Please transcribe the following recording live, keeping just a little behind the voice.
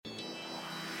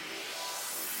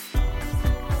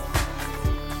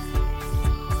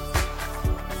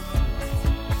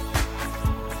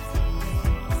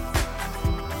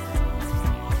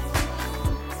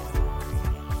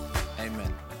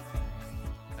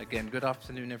Again, good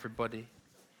afternoon, everybody.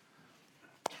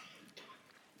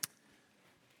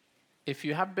 If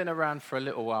you have been around for a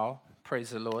little while, praise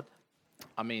the Lord.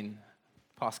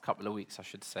 Past couple of weeks, I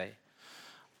should say.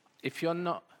 If you're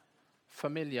not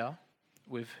familiar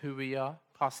with who we are,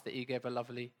 Pastor E gave a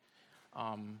lovely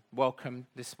welcome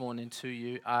this morning to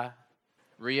you. I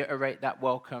reiterate that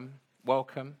welcome,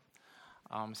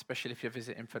 especially if you're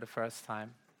visiting for the first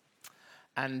time.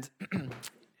 And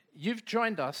you've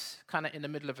joined us kind of in the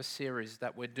middle of a series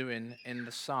that we're doing in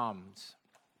the Psalms.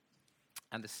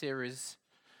 And the series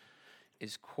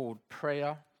is called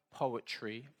Prayer,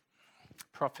 Poetry,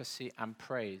 Prophecy, and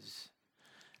Praise.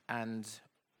 And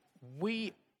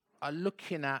we're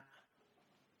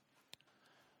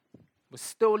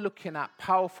still looking at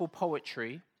powerful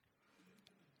poetry.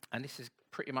 And this is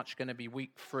pretty much going to be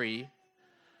week 3.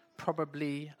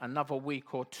 Probably another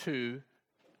week or 2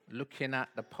 looking at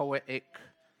the poetic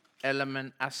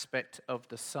element aspect of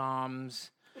the Psalms.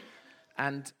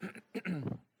 And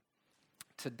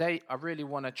today I really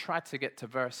want to try to get to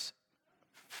verse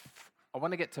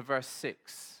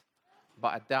 6, but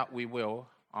I doubt we will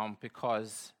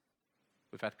because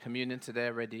we've had communion today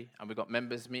already and we've got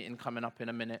members meeting coming up in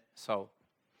a minute. So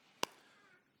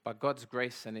by God's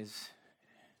grace and his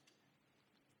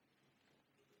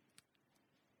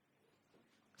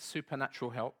supernatural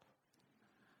help,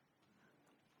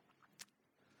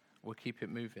 we'll keep it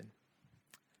moving.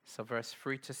 So verse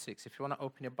 3 to 6. If you want to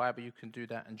open your Bible, you can do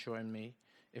that and join me.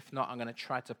 If not, I'm going to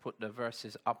try to put the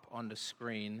verses up on the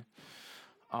screen.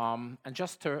 And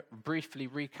just to briefly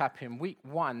recap, in week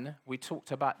 1, we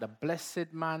talked about the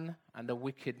blessed man and the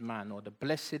wicked man, or the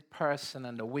blessed person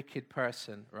and the wicked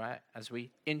person, right? As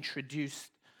we introduced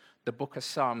the book of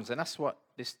Psalms. And that's what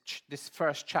this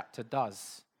first chapter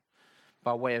does,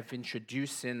 by way of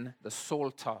introducing the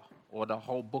Psalter, or the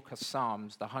whole book of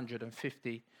Psalms, the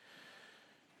 150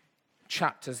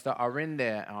 chapters that are in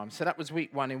there. So that was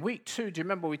week 1. In week 2, do you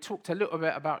remember we talked a little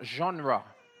bit about genre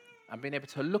and being able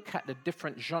to look at the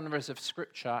different genres of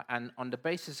Scripture and on the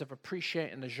basis of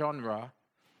appreciating the genre,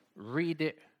 read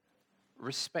it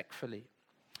respectfully.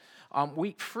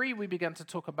 Week 3, we began to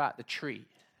talk about the tree.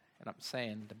 And I'm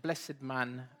saying the blessed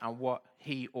man and what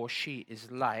he or she is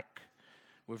like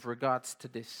with regards to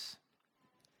this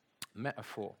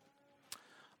metaphor.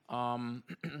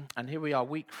 And here we are,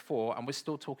 week 4, and we're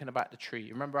still talking about the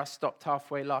tree. Remember, I stopped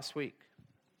halfway last week.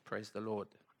 Praise the Lord.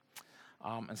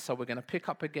 And so we're going to pick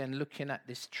up again, looking at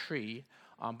this tree.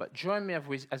 But join me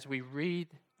as we read.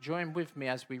 Join with me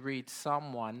as we read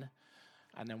Psalm 1,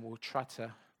 and then we'll try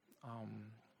to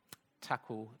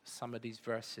tackle some of these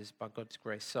verses by God's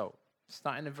grace. So,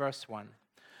 starting in verse 1.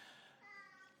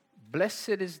 Blessed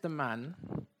is the man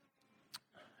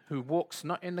who walks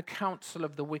not in the counsel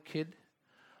of the wicked,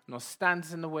 nor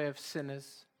stands in the way of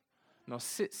sinners, nor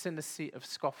sits in the seat of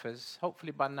scoffers.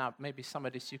 Hopefully by now, maybe some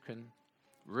of this you can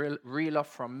reel off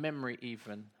from memory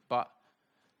even. But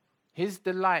his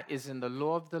delight is in the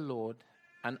law of the Lord,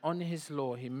 and on his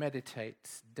law he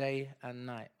meditates day and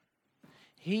night.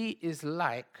 He is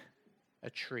like a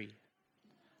tree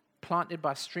planted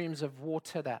by streams of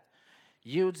water that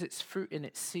yields its fruit in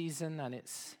its season, and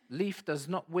its leaf does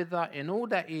not wither. In all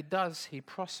that he does, he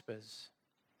prospers.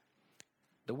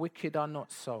 The wicked are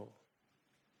not so,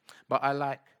 but are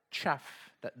like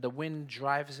chaff that the wind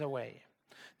drives away.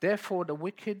 Therefore, the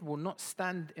wicked will not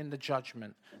stand in the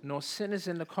judgment, nor sinners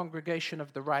in the congregation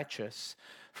of the righteous.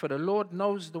 For the Lord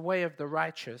knows the way of the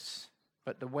righteous,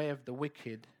 but the way of the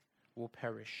wicked will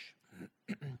perish.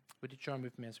 Would you join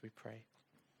with me as we pray?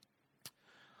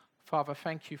 Father,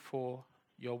 thank you for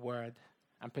your word,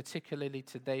 and particularly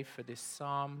today for this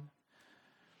psalm.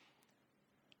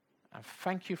 And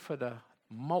thank you for the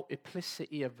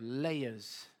multiplicity of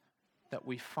layers that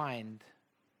we find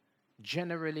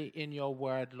generally in your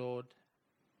word, Lord,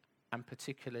 and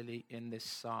particularly in this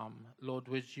psalm. Lord,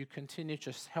 would you continue to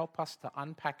just help us to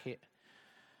unpack it,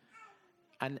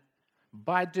 and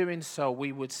by doing so,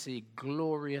 we would see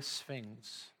glorious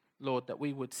things. Lord, that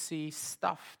we would see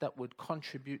stuff that would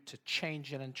contribute to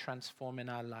changing and transforming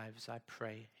our lives, I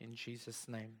pray, in Jesus'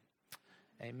 name.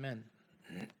 Amen.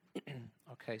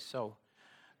 Okay, so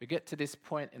we get to this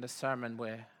point in the sermon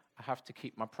where I have to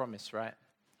keep my promise, right?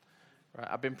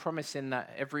 I've been promising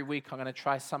that every week I'm going to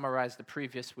try summarize the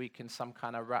previous week in some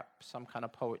kind of rap, some kind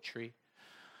of poetry.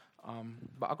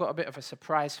 But I got a bit of a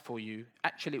surprise for you.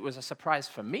 Actually, it was a surprise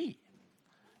for me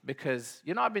because,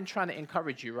 I've been trying to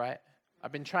encourage you, right?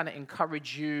 I've been trying to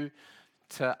encourage you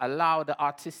to allow the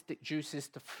artistic juices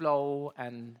to flow.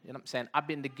 And, I've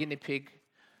been the guinea pig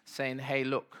saying, hey,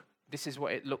 look, this is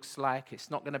what it looks like. It's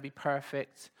not going to be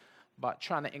perfect, but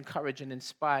trying to encourage and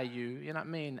inspire you, you know what I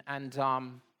mean? And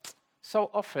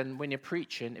so often when you're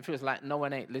preaching, it feels like no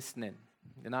one ain't listening.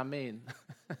 You know what I mean?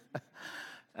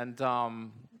 And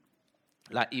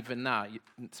like even now, you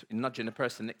nudging the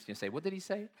person next to you and say, what did he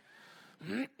say?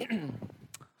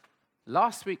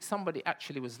 Last week, somebody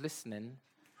actually was listening,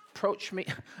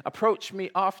 approached me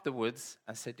afterwards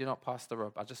and said, you know, Pastor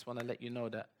Rob, I just want to let you know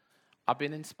that I've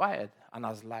been inspired. And I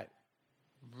was like,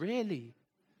 really?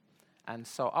 And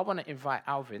so I want to invite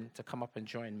Alvin to come up and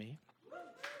join me.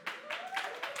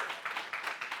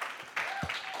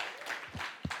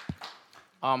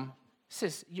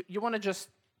 Sis, you want to just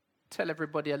tell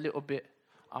everybody a little bit,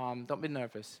 don't be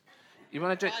nervous. You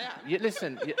want to just,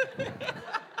 listen,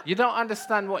 you don't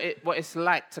understand what it's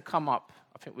like to come up.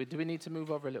 I think do we need to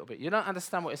move over a little bit? You don't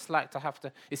understand what it's like to have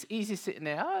to, it's easy sitting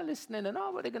there, listening, and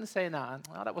what are they going to say now?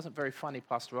 And, that wasn't very funny,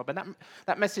 Pastor Rob. And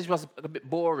that message was a bit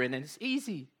boring, and it's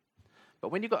easy. But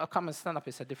when you got to come and stand up,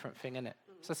 it's a different thing, isn't it?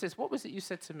 So sis, what was it you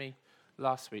said to me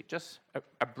last week? Just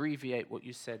abbreviate what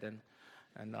you said and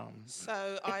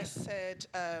So I said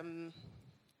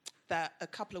that a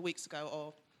couple of weeks ago,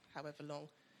 or however long,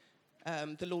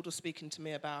 the Lord was speaking to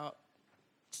me about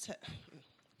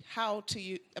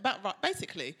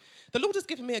basically, the Lord has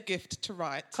given me a gift to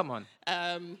write. Come on.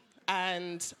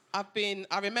 And I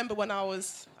remember when I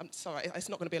was, I'm sorry, it's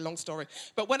not going to be a long story,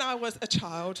 but when I was a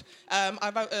child,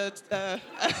 I wrote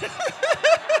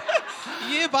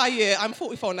year by year, I'm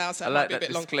 44 now, so it might be a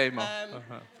bit long. Disclaimer.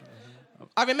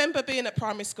 I remember being at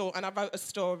primary school and I wrote a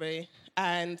story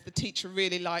and the teacher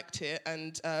really liked it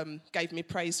and gave me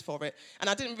praise for it. And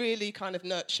I didn't really kind of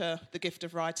nurture the gift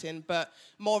of writing, but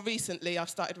more recently I've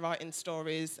started writing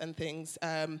stories and things.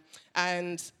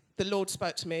 And the Lord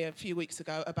spoke to me a few weeks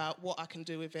ago about what I can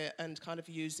do with it and kind of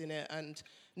using it and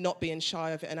not being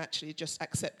shy of it and actually just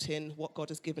accepting what God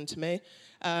has given to me.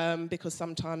 Because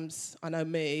sometimes, I know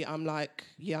me, I'm like,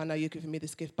 yeah, I know you're giving me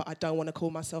this gift, but I don't want to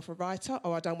call myself a writer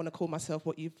or I don't want to call myself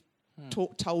what you've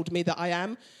told me that I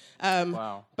am.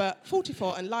 Wow. But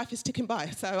 44 and life is ticking by,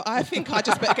 so I think I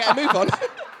just better get a move on.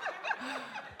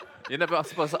 You're never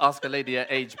supposed to ask a lady her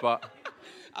age, but...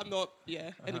 I'm not,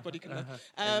 anybody can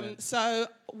know. So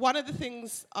one of the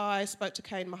things I spoke to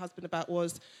Kane, my husband, about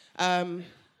was...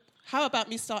 how about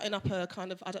me starting up a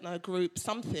kind of, I don't know, group,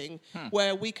 something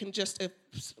where we can just,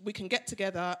 we can get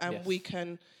together and we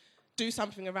can do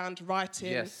something around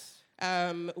writing. Yes.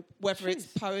 Whether it's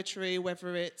poetry,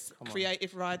 whether it's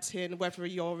creative writing, whether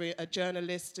you're a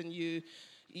journalist and you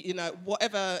know,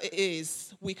 whatever it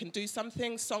is, we can do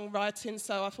something, songwriting.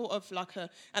 So I thought of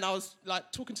and I was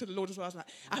like talking to the Lord as well. I was like,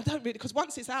 I don't really, because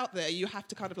once it's out there, you have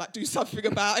to kind of like do something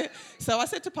about it. So I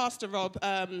said to Pastor Rob,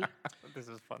 this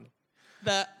is fun.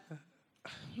 That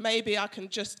maybe I can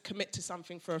just commit to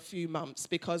something for a few months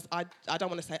because I don't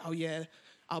want to say, oh yeah,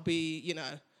 I'll be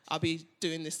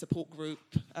doing this support group,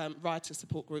 writer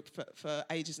support group for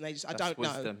ages and ages. I don't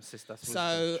know. Sis, that's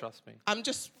so wisdom, trust me. I'm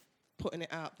just putting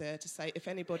it out there to say if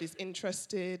anybody's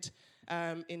interested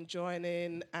in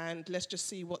joining, and let's just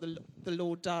see what the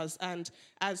Lord does. And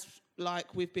as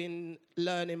we've been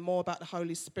learning more about the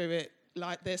Holy Spirit,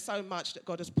 there's so much that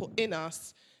God has put in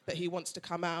us that he wants to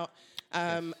come out.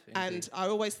 And I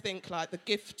always think the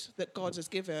gift that God has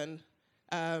given,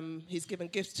 he's given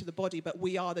gifts to the body, but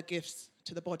we are the gifts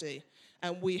to the body.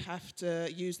 And we have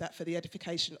to use that for the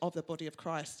edification of the body of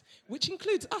Christ, which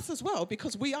includes us as well,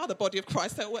 because we are the body of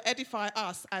Christ. So it will edify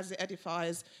us as it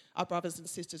edifies our brothers and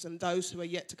sisters and those who are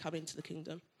yet to come into the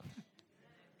kingdom.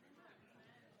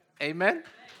 Amen.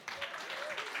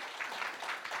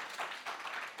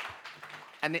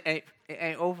 And it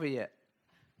ain't over yet.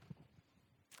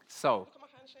 So. Look at my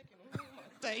hand shaking.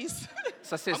 Days.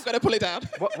 So sis, I'm going to pull it down.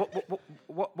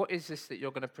 What is this that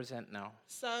you're going to present now?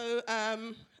 So,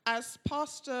 as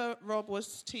Pastor Rob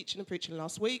was teaching and preaching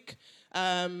last week,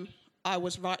 I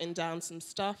was writing down some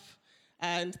stuff.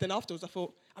 And then afterwards I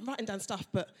thought, I'm writing down stuff,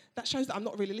 but that shows that I'm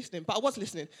not really listening. But I was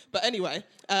listening. But anyway,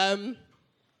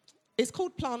 it's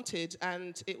called Planted,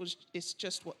 and it's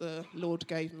just what the Lord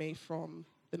gave me from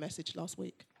the message last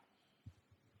week.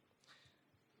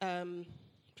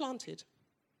 Planted.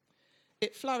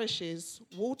 It flourishes,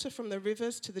 water from the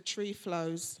rivers to the tree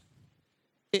flows.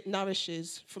 It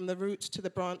nourishes, from the roots to the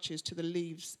branches to the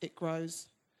leaves it grows.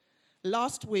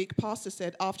 Last week, Pastor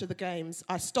said after the games,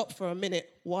 I stopped for a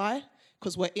minute. Why?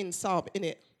 Because we're in Psalm,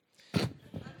 innit?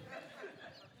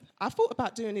 I thought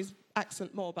about doing his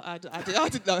accent more, but I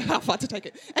didn't know how far to take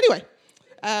it. Anyway,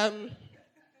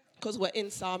 because we're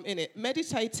in Psalm, innit?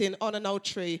 Meditating on an old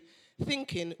tree,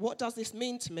 thinking, what does this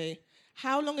mean to me?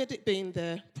 How long had it been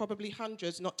there? Probably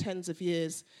hundreds, not tens of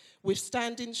years,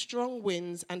 withstanding strong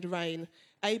winds and rain,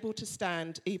 able to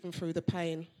stand even through the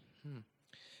pain.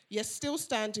 yes, still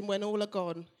standing when all are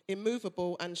gone,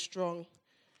 immovable and strong,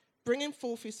 bringing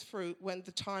forth his fruit when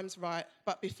the time's right,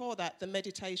 but before that, the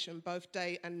meditation both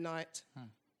day and night.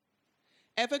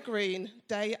 Evergreen,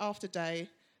 day after day,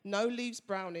 no leaves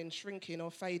browning, shrinking, or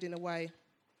fading away.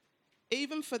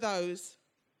 Even for those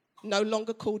no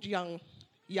longer called young,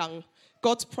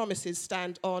 God's promises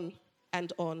stand on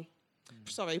and on.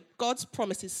 God's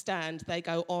promises stand, they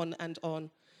go on and on.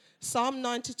 Psalm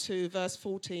 92, verse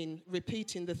 14,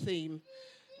 repeating the theme.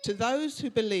 To those who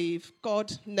believe,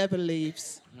 God never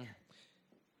leaves.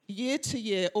 Year to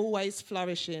year, always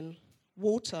flourishing.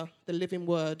 Water, the living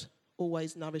word,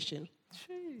 always nourishing.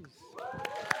 Jeez.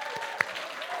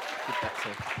 Give that to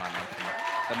my man. Come on.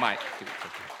 The mic. Give it to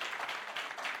him.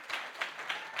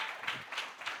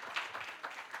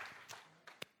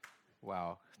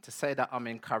 Wow. To say that I'm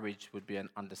encouraged would be an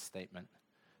understatement.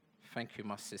 Thank you,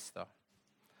 my sister.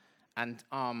 And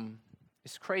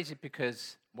it's crazy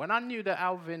because when I knew that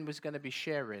Alvin was going to be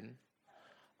sharing,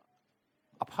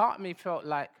 a part of me felt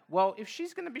like, well, if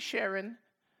she's going to be sharing,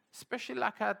 especially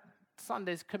like at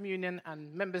Sunday's communion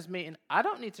and members meeting, I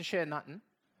don't need to share nothing.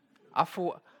 I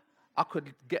thought I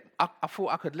could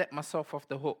let myself off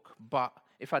the hook, but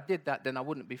if I did that, then I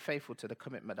wouldn't be faithful to the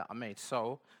commitment that I made.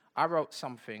 So I wrote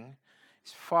something.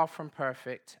 It's far from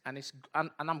perfect, and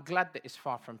I'm glad that it's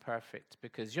far from perfect,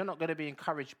 because you're not going to be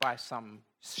encouraged by some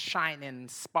shining,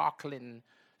 sparkling,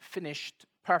 finished,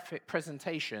 perfect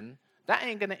presentation. That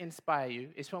ain't going to inspire you.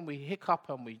 It's when we hiccup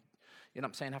and we,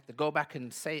 have to go back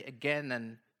and say it again,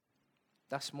 and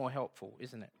that's more helpful,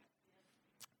 isn't it?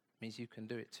 Means you can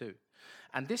do it too.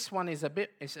 And this one is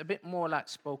it's a bit more like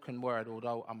spoken word,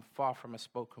 although I'm far from a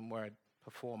spoken word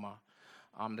performer.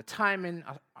 The timing,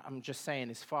 I'm just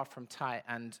saying, is far from tight,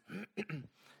 and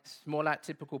it's more like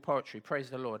typical poetry.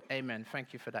 Praise the Lord. Amen.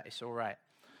 Thank you for that. It's all right.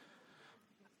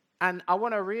 And I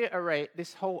want to reiterate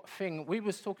this whole thing. We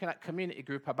was talking at community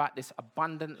group about this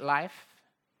abundant life.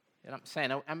 You know what I'm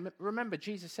saying? And remember,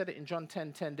 Jesus said it in John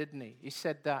 10:10, didn't he? He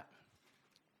said that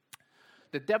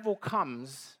the devil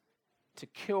comes to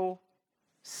kill,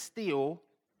 steal,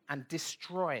 and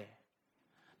destroy.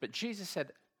 But Jesus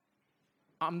said,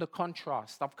 I'm the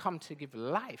contrast. I've come to give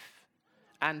life.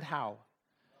 And how?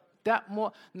 That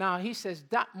more. Now, he says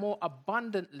that more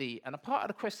abundantly. And a part of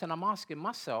the question I'm asking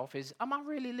myself is, am I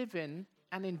really living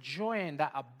and enjoying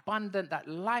that abundant, that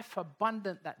life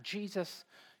abundant that Jesus,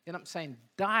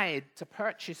 died to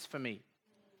purchase for me?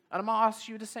 And I'm going to ask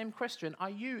you the same question.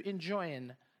 Are you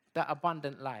enjoying that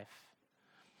abundant life?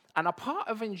 And a part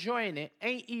of enjoying it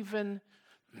ain't even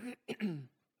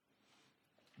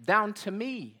down to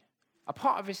me. A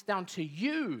part of it's down to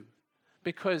you,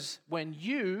 because when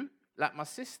you, like my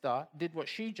sister, did what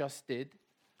she just did,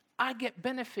 I get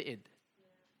benefited.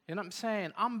 You know what I'm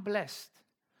saying? I'm blessed.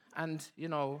 And,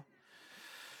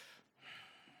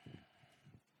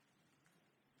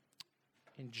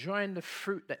 enjoying the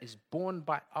fruit that is borne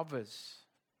by others.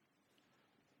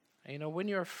 And, when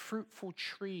you're a fruitful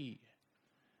tree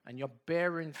and you're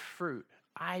bearing fruit,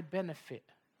 I benefit,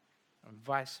 and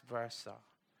vice versa.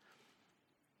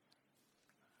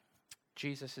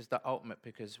 Jesus is the ultimate,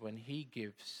 because when he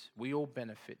gives, we all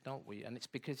benefit, don't we? And it's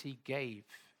because he gave.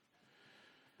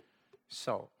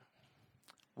 So,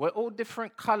 we're all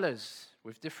different colors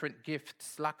with different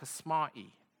gifts, like a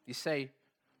Smartie. You say,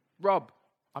 Rob,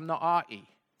 I'm not arty.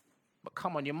 But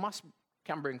come on,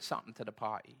 can bring something to the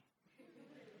party.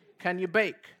 Can you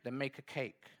bake? Then make a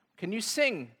cake. Can you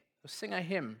sing? Well, sing a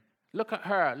hymn. Look at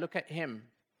her, look at him.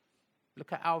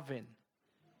 Look at Alvin.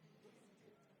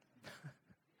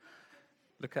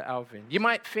 Look at Alvin. You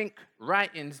might think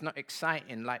writing's not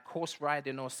exciting, like horse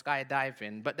riding or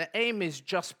skydiving, but the aim is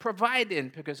just providing,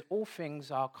 because all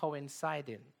things are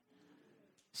coinciding.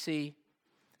 See,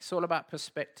 it's all about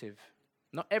perspective.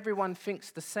 Not everyone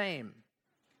thinks the same.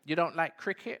 You don't like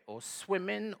cricket or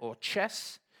swimming or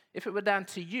chess. If it were down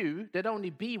to you, there'd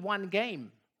only be one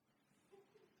game.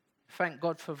 Thank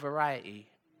God for variety.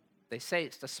 They say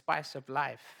it's the spice of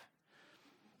life.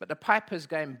 But the piper's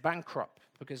going bankrupt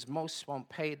because most won't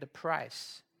pay the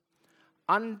price.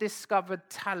 Undiscovered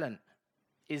talent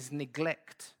is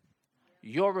neglect.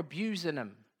 You're abusing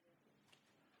them.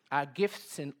 Our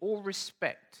gifts in all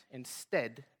respect,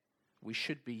 instead, we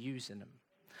should be using them.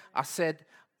 I said,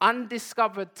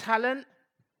 undiscovered talent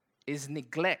is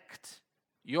neglect.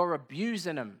 You're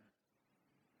abusing them.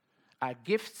 Our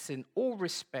gifts in all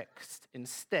respects,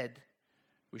 instead,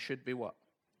 we should be what?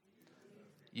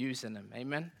 Using them.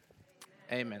 Amen?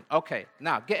 Amen. Okay,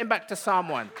 now, getting back to Psalm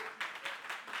 1.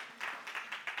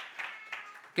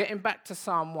 Getting back to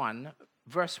Psalm 1,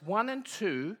 verse 1 and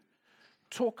 2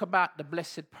 talk about the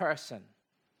blessed person.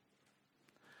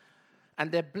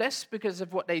 And they're blessed because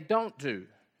of what they don't do,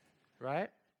 right?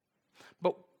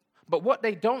 But what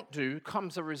they don't do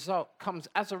comes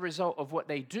as a result of what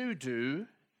they do.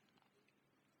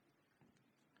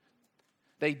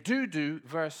 They do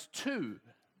verse 2,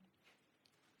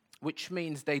 which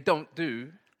means they don't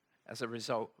do, as a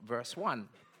result, verse 1.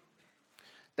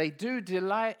 They do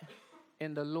delight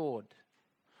in the Lord,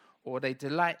 or they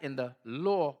delight in the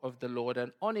law of the Lord,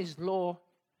 and on his law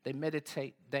they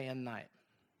meditate day and night.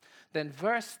 Then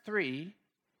verse 3,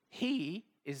 he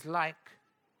is like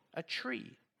a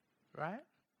tree, right?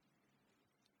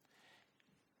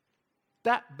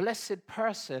 That blessed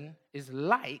person is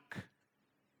like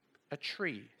a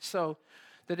tree. So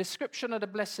the description of the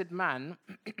blessed man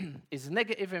is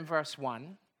negative in verse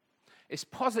 1, it's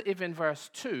positive in verse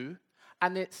 2,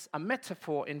 and it's a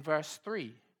metaphor in verse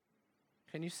 3.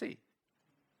 Can you see?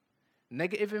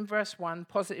 Negative in verse 1,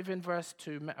 positive in verse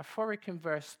 2, metaphoric in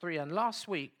verse 3. And last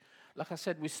week, like I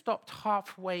said, we stopped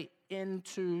halfway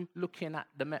into looking at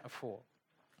the metaphor.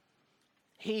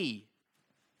 He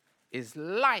is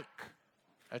like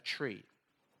a tree.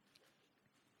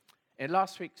 In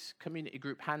last week's community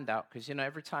group handout, because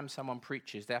every time someone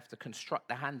preaches, they have to construct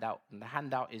the handout, and the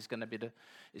handout is going to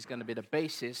be the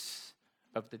basis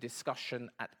of the discussion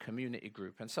at community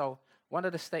group. And so one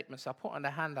of the statements I put on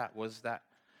the handout was that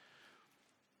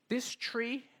this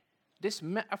tree, this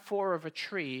metaphor of a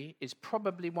tree, is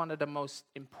probably one of the most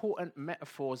important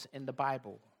metaphors in the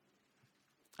Bible.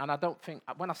 And I don't think,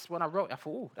 when I wrote it, I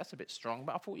thought, oh, that's a bit strong.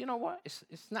 But I thought, you know what?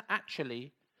 It's not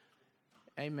actually,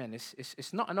 amen,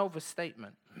 it's not an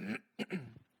overstatement.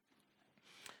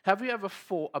 Have you ever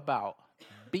thought about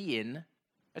being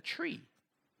a tree?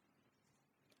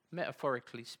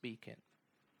 Metaphorically speaking.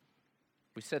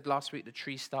 We said last week the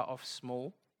trees start off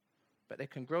small, but they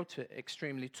can grow to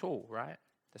extremely tall, right?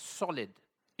 They're solid,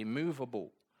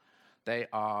 immovable. They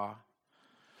are,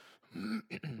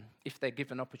 if they're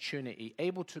given opportunity,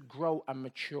 able to grow and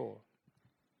mature.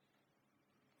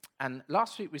 And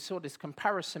last week we saw this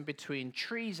comparison between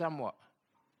trees and what?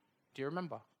 Do you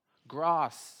remember?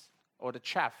 Grass or the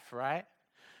chaff, right?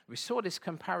 We saw this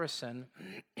comparison,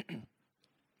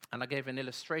 and I gave an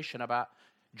illustration about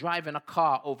driving a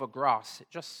car over grass.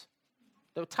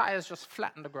 The tires just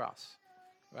flatten the grass,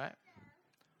 right?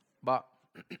 But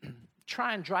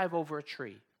try and drive over a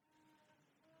tree.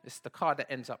 It's the car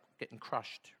that ends up getting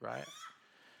crushed, right?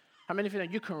 How many of you know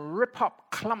you can rip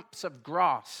up clumps of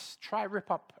grass? Try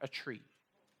rip up a tree.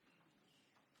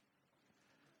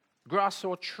 Grass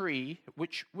or tree,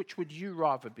 which would you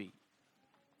rather be?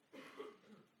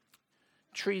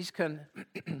 Trees can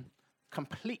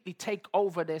completely take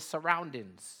over their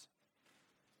surroundings.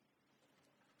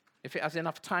 If it has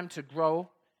enough time to grow,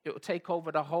 it will take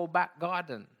over the whole back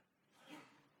garden,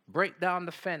 break down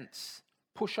the fence,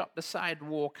 push up the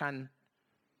sidewalk, and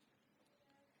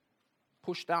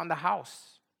push down the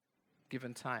house,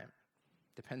 given time,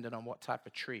 depending on what type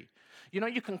of tree.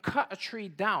 You can cut a tree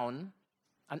down,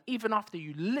 and even after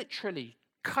you literally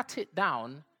cut it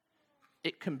down,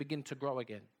 it can begin to grow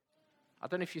again. I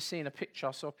don't know if you've seen a picture.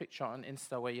 I saw a picture on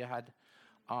Insta where you had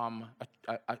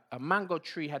a mango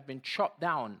tree had been chopped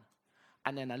down,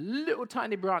 and then a little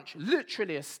tiny branch,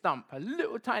 literally a stump, a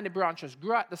little tiny branch just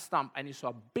grew out the stump, and you saw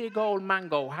a big old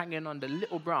mango hanging on the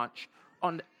little branch.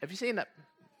 Have you seen that?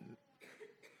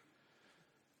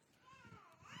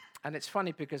 And it's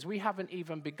funny because we haven't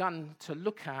even begun to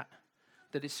look at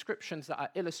the descriptions that are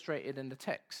illustrated in the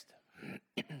text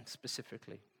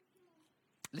specifically.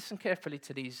 Listen carefully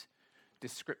to these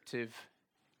descriptive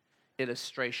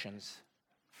illustrations.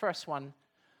 First one,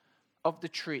 of the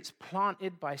tree, it's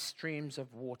planted by streams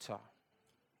of water.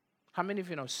 How many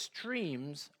of you know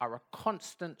streams are a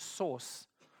constant source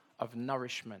of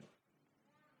nourishment?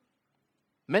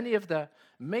 Many of the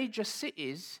major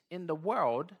cities in the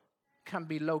world can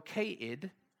be located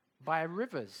by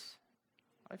rivers.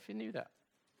 If you knew that.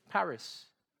 Paris,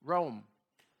 Rome,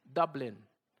 Dublin,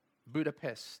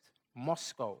 Budapest,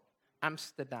 Moscow,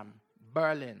 Amsterdam,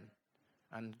 Berlin,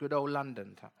 and good old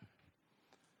London.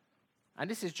 And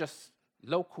this is just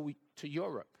local to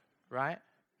Europe, right?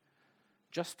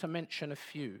 Just to mention a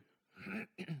few.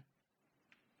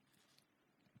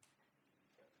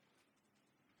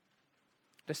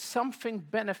 There's something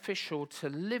beneficial to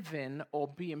living or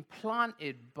being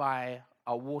planted by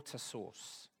a water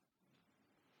source.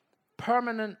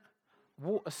 Permanent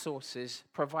water sources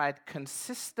provide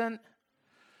consistent,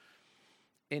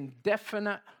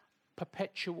 indefinite,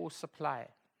 perpetual supply.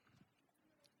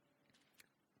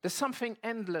 There's something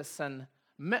endless and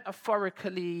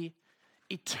metaphorically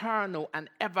eternal and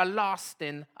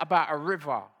everlasting about a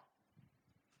river.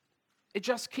 It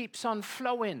just keeps on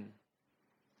flowing.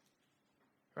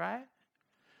 right?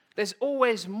 There's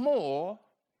always more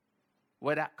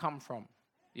where that come from.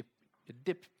 You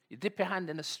dip your hand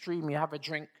in a stream, you have a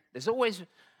drink. There's always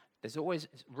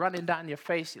running down your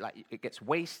face, like it gets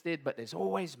wasted, but there's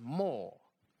always more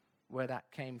where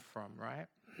that came from, right?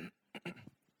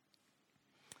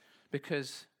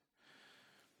 Because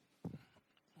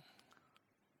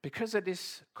of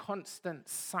this constant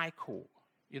cycle,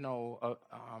 the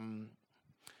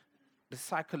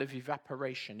cycle of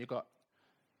evaporation. You got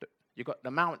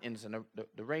the mountains, and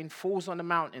the rain falls on the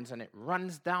mountains, and it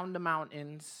runs down the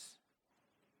mountains,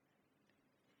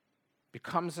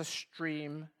 becomes a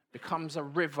stream, becomes a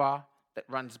river that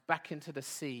runs back into the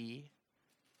sea,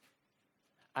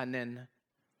 and then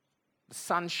the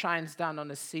sun shines down on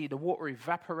the sea, the water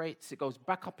evaporates, it goes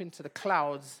back up into the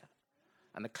clouds,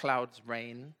 and the clouds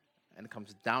rain, and it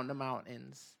comes down the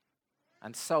mountains,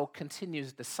 and so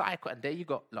continues the cycle. And there you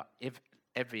go, look,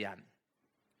 Evian,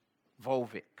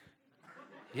 Volvic,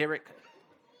 hear it,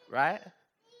 right?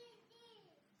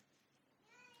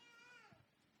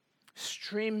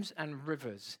 Streams and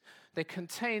rivers, they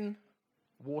contain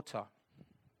water,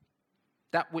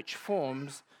 that which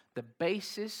forms the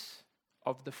basis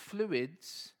of the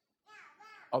fluids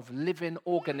of living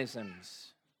organisms.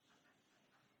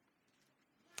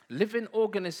 Living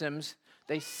organisms,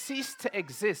 they cease to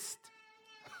exist.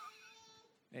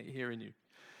 Ain't hearing you.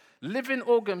 Living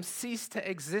organisms cease to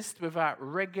exist without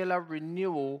regular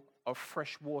renewal of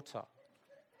fresh water.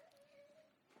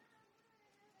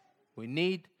 We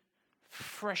need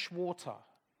fresh water.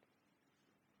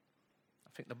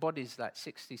 I think the body's like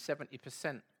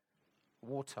 60-70%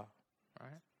 water,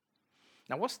 right?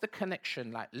 Now, what's the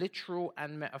connection, like literal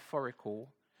and metaphorical,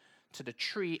 to the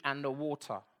tree and the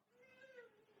water?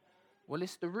 Well,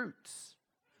 it's the roots,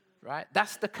 right?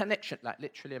 That's the connection, like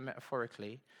literally and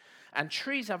metaphorically. And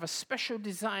trees have a special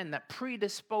design that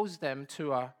predispose them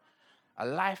to a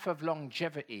life of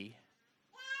longevity.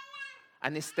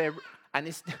 And it's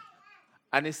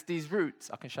these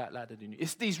roots. I can shout louder than you.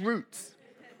 It's these roots.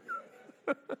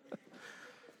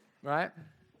 Right?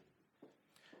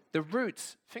 The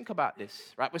roots, think about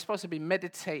this, right? We're supposed to be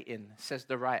meditating, says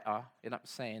the writer, you know what I'm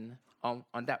saying, on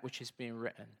that which is being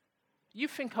written. You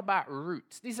think about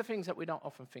roots. These are things that we don't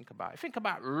often think about. Think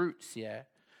about roots, yeah?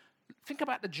 Think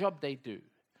about the job they do.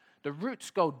 The roots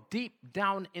go deep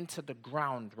down into the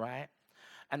ground, right?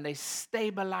 And they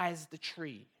stabilize the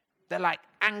tree. They're like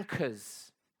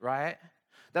anchors, right?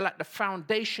 They're like the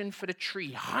foundation for the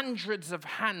tree. Hundreds of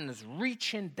hands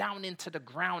reaching down into the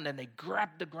ground, and they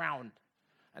grab the ground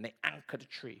and they anchor the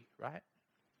tree, right?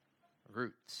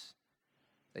 Roots.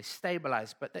 They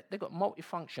stabilize, but they got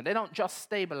multifunction. They don't just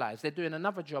stabilize. They're doing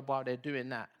another job while they're doing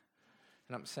that.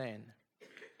 You know what I'm saying?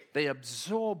 They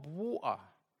absorb water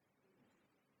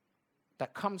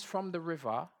that comes from the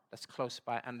river that's close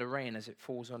by and the rain as it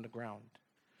falls on the ground.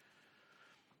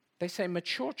 They say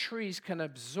mature trees can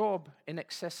absorb in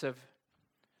excess of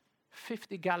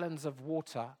 50 gallons of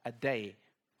water a day.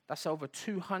 That's over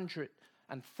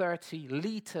 230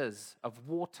 liters of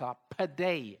water per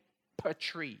day per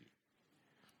tree.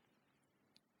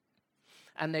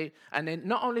 And they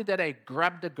not only do they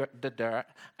grab the dirt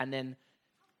and then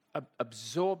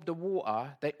absorb the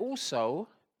water, they also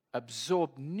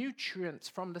absorb nutrients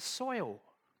from the soil.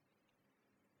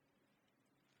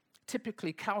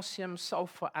 Typically calcium,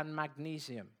 sulfur, and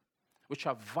magnesium, which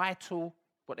are vital,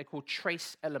 what they call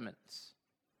trace elements.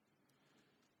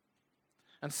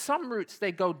 And some roots,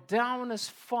 they go down as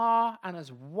far and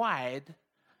as wide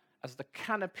as the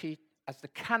canopy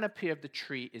of the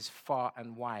tree is far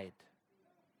and wide.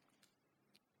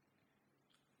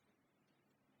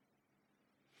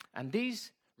 And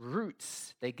these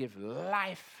roots, they give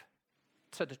life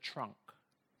to the trunk.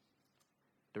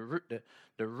 The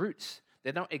roots,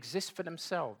 they don't exist for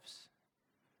themselves.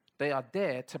 They are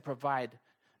there to provide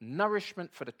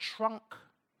nourishment for the trunk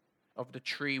of the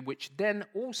tree, which then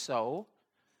also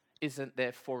isn't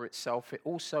there for itself. It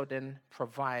also then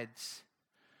provides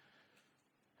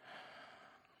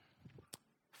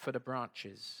for the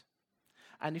branches.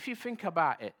 And if you think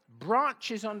about it,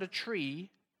 branches on the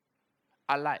tree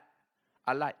are like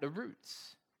the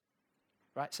roots,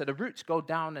 right? So the roots go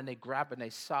down and they grab and they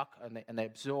suck and they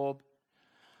absorb.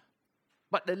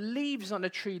 But the leaves on the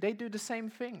tree, they do the same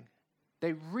thing.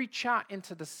 They reach out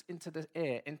into the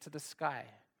air, into the sky,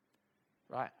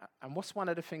 right? And what's one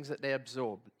of the things that they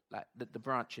absorb, like the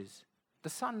branches? The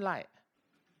sunlight.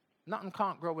 Nothing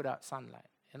can't grow without sunlight.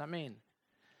 You know what I mean?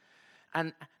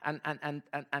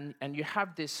 And you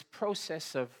have this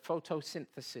process of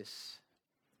photosynthesis.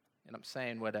 You know what I'm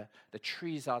saying? Where the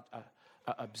trees are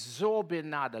absorbing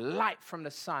now the light from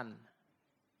the sun.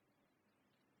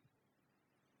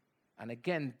 And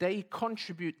again, they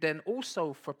contribute then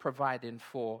also for providing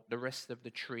for the rest of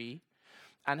the tree.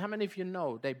 And how many of you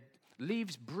know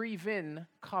leaves breathe in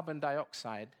carbon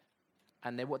dioxide,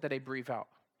 and what do they breathe out?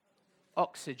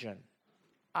 Oxygen.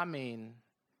 I mean,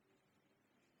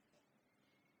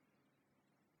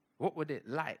 what would it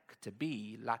like to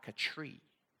be like a tree?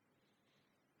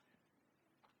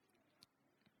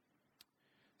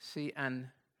 See, and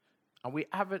we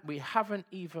haven't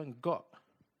even got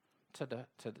to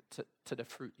the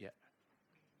fruit yet.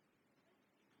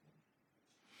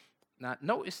 Now,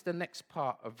 notice the next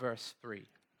part of verse 3. It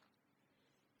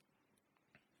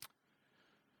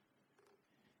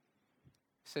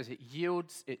says it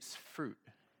yields its fruit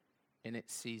in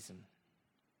its season.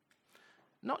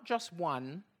 Not just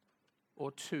one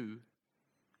or two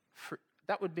fruit.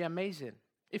 That would be amazing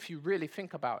if you really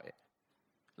think about it.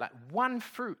 Like one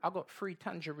fruit. I got 3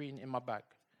 tangerine in my bag,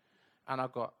 and I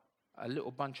got a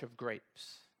little bunch of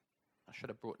grapes. I should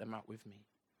have brought them out with me.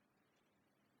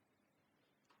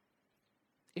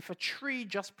 If a tree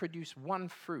just produced one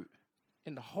fruit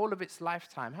in the whole of its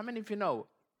lifetime, how many of you know,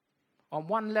 on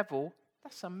one level,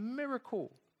 that's a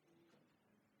miracle?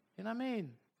 You know what I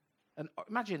mean? And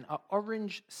imagine an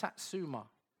orange satsuma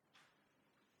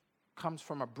comes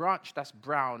from a branch that's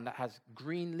brown that has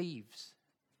green leaves.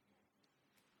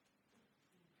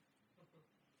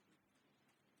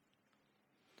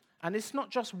 And it's not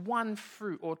just one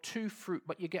fruit or 2 fruit,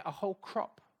 but you get a whole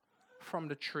crop from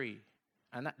the tree.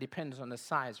 And that depends on the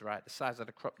size, right? The size of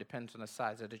the crop depends on the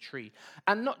size of the tree.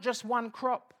 And not just one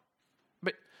crop,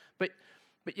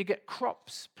 but you get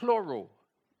crops, plural,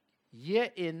 year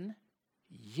in,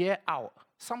 year out.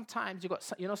 Sometimes you got,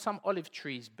 some olive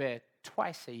trees bear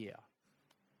twice a year.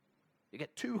 You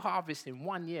get 2 harvests in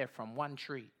 1 year from one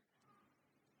tree.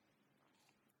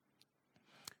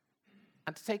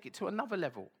 And to take it to another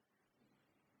level,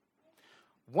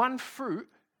 one fruit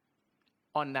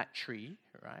on that tree,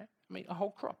 right? I mean, a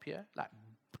whole crop, yeah? Like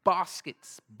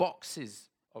baskets, boxes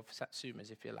of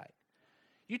satsumas, if you like.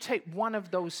 You take one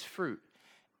of those fruit.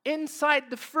 Inside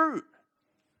the fruit,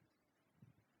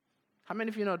 how many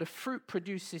of you know the fruit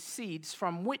produces seeds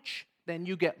from which then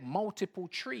you get multiple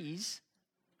trees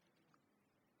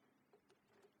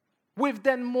with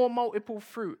then more multiple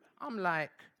fruit? I'm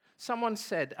like, someone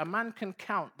said a man can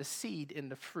count the seed in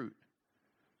the fruit,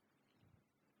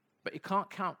 but he can't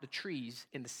count the trees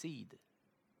in the seed.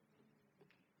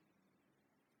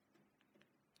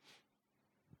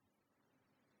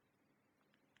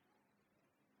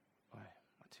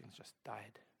 Things just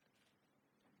died.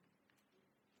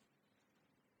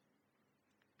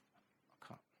 I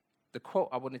can't. The quote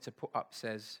I wanted to put up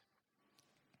says,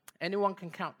 anyone can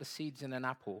count the seeds in an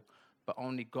apple, but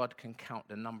only God can count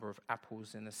the number of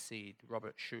apples in a seed.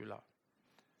 Robert Schuller.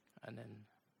 And then,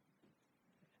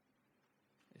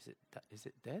 is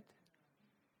it dead?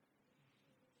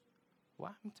 What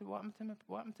happened to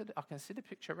I can see the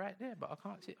picture right there, but I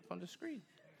can't see it up on the screen.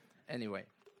 Anyway.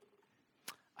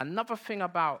 Another thing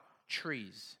about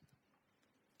trees,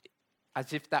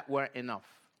 as if that weren't enough,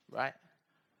 right?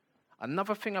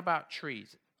 Another thing about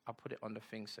trees, I'll put it on the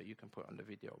thing so you can put it on the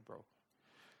video, bro.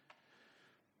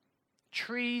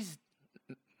 Trees,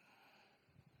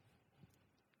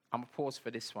 I'm going to pause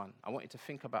for this one. I want you to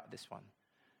think about this one.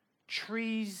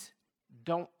 Trees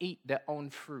don't eat their own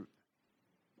fruit.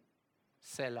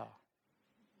 Selah.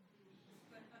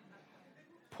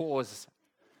 Pause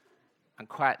and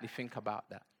quietly think about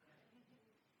that.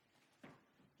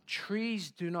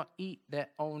 Trees do not eat their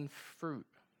own fruit.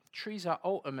 Trees are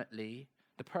ultimately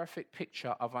the perfect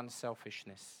picture of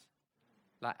unselfishness,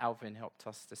 like Alvin helped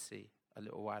us to see a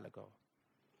little while ago.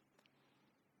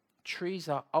 Trees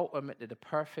are ultimately the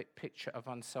perfect picture of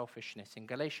unselfishness. In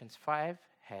Galatians 5,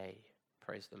 hey,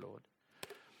 praise the Lord.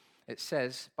 It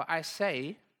says, but I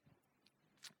say,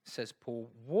 says Paul,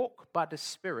 walk by the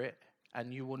Spirit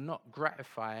and you will not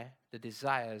gratify the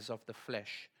desires of the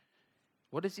flesh.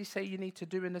 What does he say you need to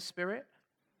do in the Spirit?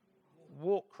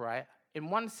 Walk, right? In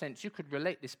one sense, you could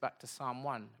relate this back to Psalm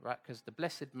 1, right? Because the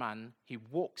blessed man, he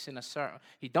walks in a certain...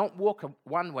 He don't walk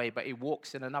one way, but he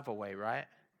walks in another way, right?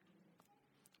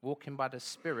 Walking by the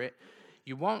Spirit.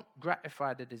 You won't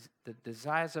gratify the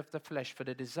desires of the flesh, for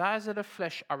the desires of the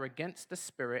flesh are against the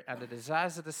Spirit, and the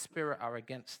desires of the Spirit are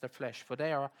against the flesh. For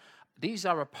these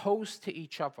are opposed to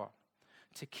each other,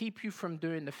 to keep you from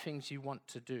doing the things you want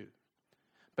to do.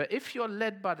 But if you're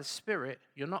led by the Spirit,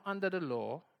 you're not under the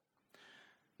law.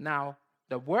 Now,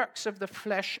 the works of the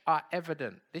flesh are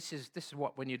evident. This is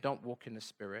what when you don't walk in the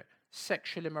Spirit.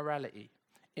 Sexual immorality,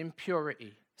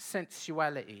 impurity,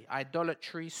 sensuality,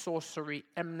 idolatry, sorcery,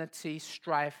 enmity,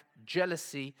 strife,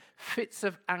 jealousy, fits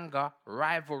of anger,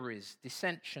 rivalries,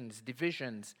 dissensions,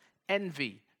 divisions,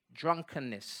 envy,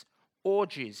 drunkenness,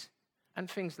 orgies, and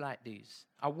things like these.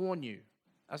 I warn you,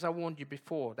 as I warned you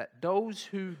before, that those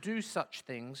who do such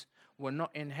things will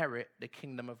not inherit the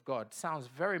kingdom of God. Sounds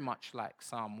very much like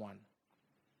Psalm 1.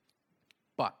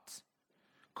 But,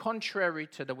 contrary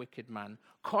to the wicked man,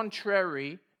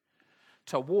 contrary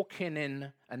to walking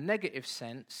in a negative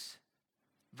sense,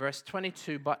 verse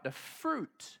 22, but the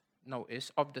fruit,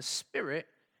 notice, of the Spirit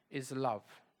is love,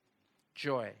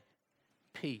 joy,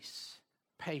 peace,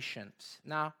 patience.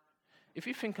 Now, if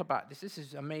you think about this, this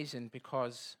is amazing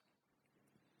because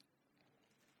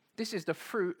this is the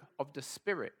fruit of the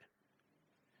Spirit.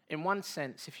 In one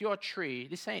sense, if you're a tree,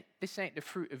 this ain't the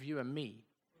fruit of you and me.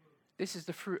 This is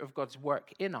the fruit of God's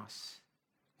work in us.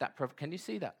 Can you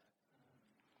see that?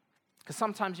 Because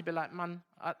sometimes you'll be like, man,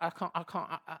 I can't.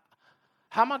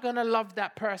 How am I going to love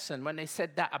that person when they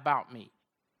said that about me?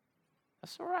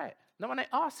 That's all right. No one ain't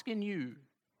asking you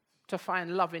to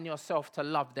find love in yourself to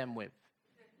love them with.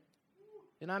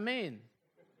 You know what I mean?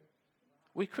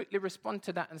 We quickly respond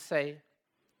to that and say,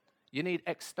 you need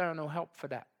external help for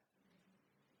that.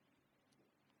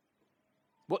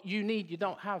 What you need, you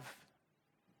don't have.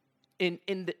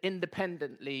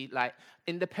 Independently, like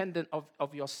independent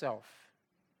of yourself.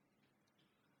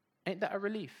 Ain't that a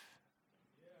relief?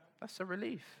 That's a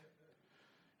relief.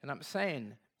 And I'm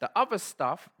saying, the other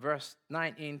stuff, verse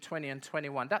 19, 20, and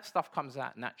 21, that stuff comes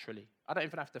out naturally. I don't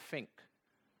even have to think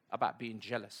about being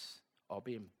jealous or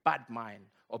being bad mind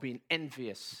or being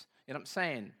envious. You know what I'm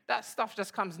saying? That stuff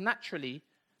just comes naturally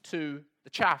to the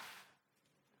chaff.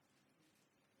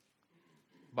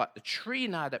 But the tree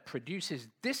now that produces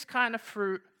this kind of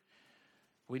fruit,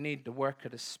 we need the work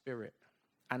of the Spirit.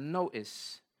 And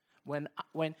notice, when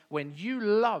you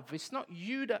love, it's not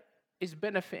you that is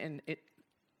benefiting it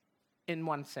in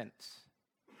one sense.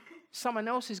 Someone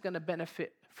else is going to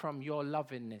benefit from your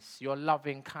lovingness, your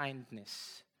loving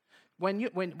kindness. When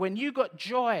you got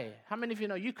joy, how many of you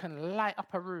know you can light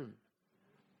up a room?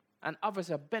 And others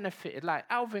are benefited. Like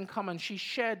Alvin come and she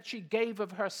gave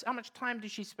of her. How much time did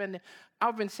she spend?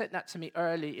 Alvin sent that to me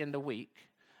early in the week.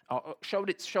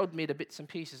 Showed me the bits and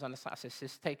pieces on the side. I said,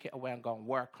 sis, take it away and go and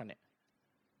work on it.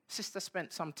 Sister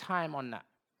spent some time on that.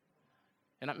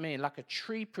 You know what I mean? Like a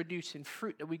tree producing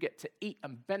fruit that we get to eat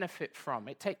and benefit from.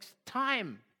 It takes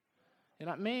time. You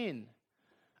know what I mean?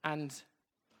 And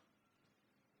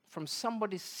from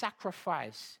somebody's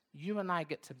sacrifice, you and I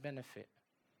get to benefit.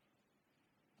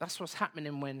 That's what's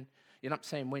happening when, you know what I'm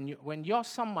saying, when you're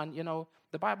someone, you know,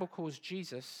 the Bible calls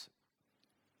Jesus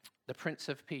the Prince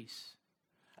of Peace.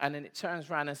 And then it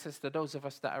turns around and says to those of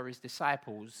us that are his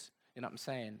disciples, you know what I'm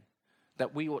saying,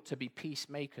 that we ought to be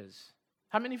peacemakers.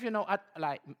 How many of you know,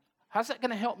 how's that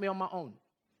going to help me on my own?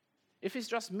 If it's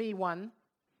just me one,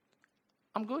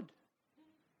 I'm good.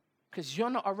 Because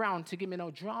you're not around to give me no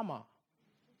drama.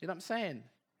 You know what I'm saying?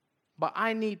 But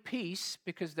I need peace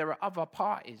because there are other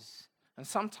parties. And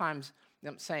sometimes, you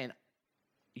know what I'm saying,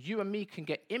 you and me can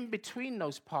get in between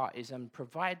those parties and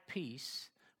provide peace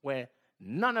where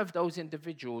none of those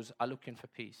individuals are looking for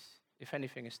peace. If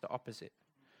anything, it's the opposite.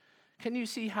 Can you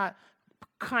see how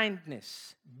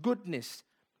kindness, goodness,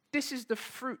 this is the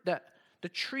fruit that the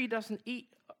tree doesn't eat.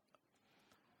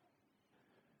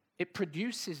 It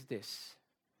produces this.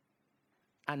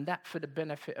 And that for the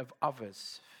benefit of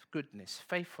others. Goodness,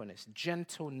 faithfulness,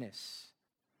 gentleness,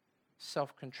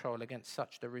 self-control. Against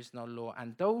such there is no law.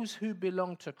 And those who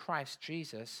belong to Christ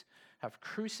Jesus have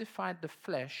crucified the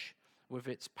flesh with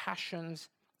its passions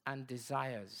and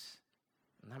desires.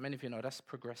 And how many of you know that's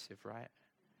progressive, right?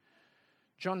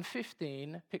 John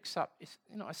 15 picks up,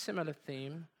 a similar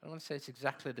theme. I don't want to say it's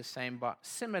exactly the same, but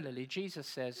similarly, Jesus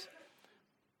says,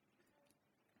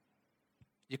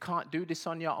 you can't do this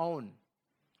on your own.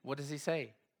 What does he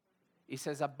say? He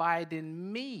says, abide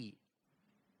in me,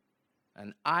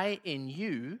 and I in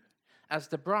you, as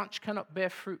the branch cannot bear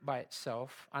fruit by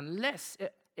itself unless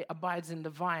it abides in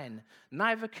the vine.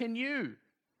 Neither can you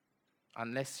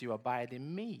unless you abide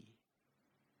in me.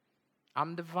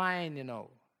 I'm the vine,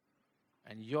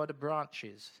 and you're the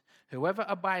branches. Whoever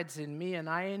abides in me and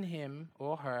I in him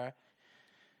or her,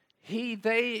 they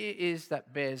it is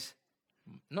that bears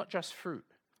not just fruit,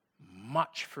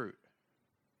 much fruit.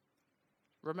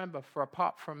 Remember, for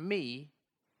apart from me,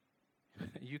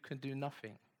 you can do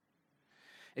nothing.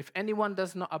 If anyone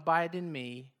does not abide in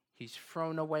me, he's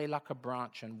thrown away like a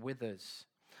branch and withers.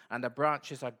 And the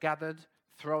branches are gathered,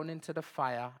 thrown into the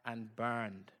fire, and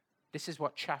burned. This is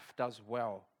what chaff does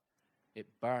well. It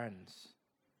burns.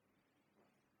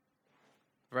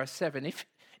 Verse 7,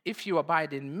 If you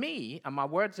abide in me and my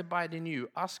words abide in you,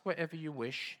 ask whatever you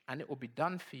wish and it will be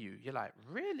done for you. You're like,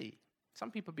 really?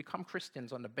 Some people become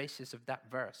Christians on the basis of that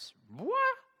verse. What?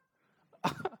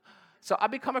 So I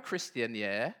become a Christian,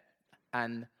 yeah,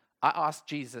 and I ask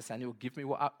Jesus and he'll give me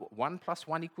 1 +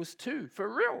 1 = 2. For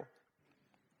real?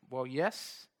 Well,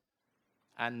 yes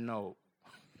and no.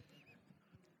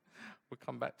 We'll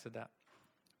come back to that.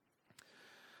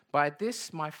 By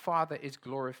this my Father is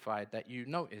glorified, that you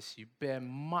bear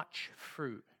much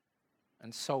fruit,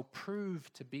 and so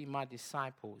prove to be my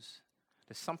disciples.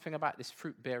 There's something about this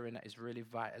fruit bearing that is really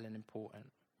vital and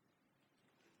important.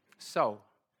 So,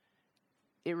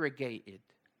 irrigated,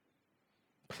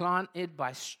 planted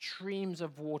by streams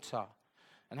of water.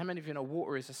 And how many of you know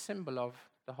water is a symbol of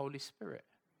the Holy Spirit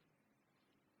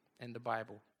in the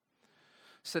Bible?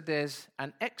 So there's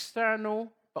an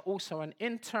external but also an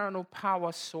internal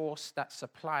power source that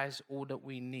supplies all that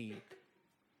we need.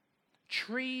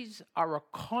 Trees are a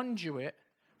conduit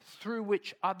through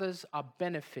which others are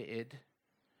benefited.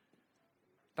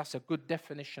 That's a good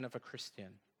definition of a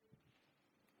Christian.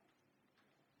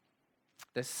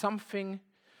 There's something,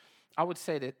 I would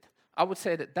say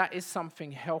that is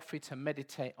something healthy to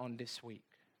meditate on this week.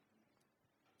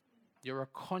 You're a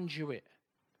conduit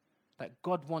that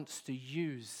God wants to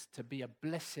use to be a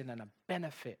blessing and a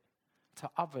benefit to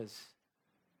others.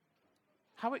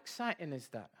 How exciting is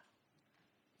that?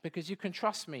 Because you can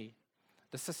trust me,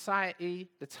 the society,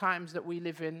 the times that we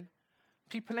live in,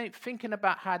 people ain't thinking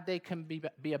about how they can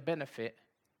be a benefit.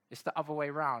 It's the other way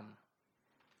around.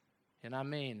 You know what I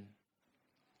mean?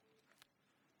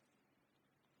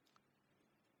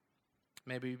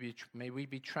 May we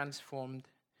be transformed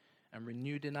and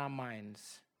renewed in our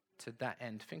minds to that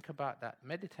end. Think about that.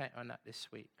 Meditate on that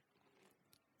this week.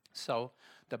 So,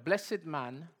 the blessed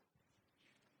man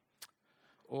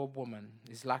or woman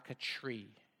is like a tree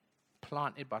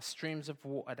planted by streams of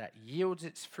water that yields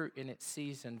its fruit in its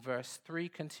season. Verse 3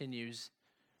 continues,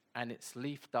 and its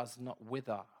leaf does not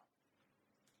wither.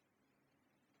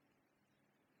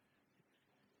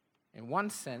 In one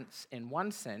sense, you've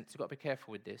got to be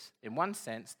careful with this. In one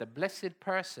sense, the blessed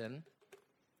person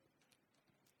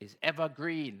is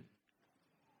evergreen.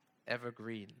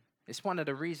 Evergreen. It's one of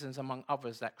the reasons, among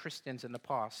others, that Christians in the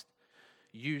past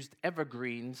used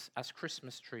evergreens as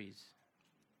Christmas trees.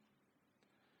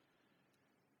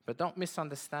 But don't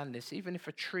misunderstand this. Even if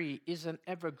a tree isn't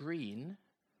evergreen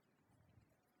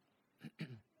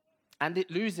and it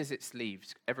loses its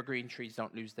leaves, evergreen trees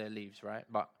don't lose their leaves, right?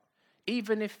 But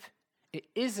even if it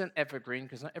isn't evergreen,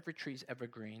 because not every tree is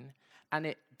evergreen, and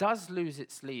it does lose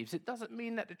its leaves, it doesn't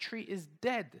mean that the tree is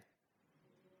dead.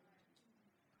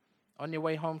 On your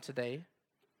way home today,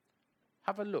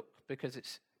 have a look, because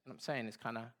it's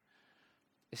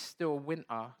still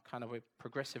winter, we're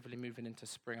progressively moving into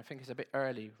spring. I think it's a bit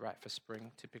early, right, for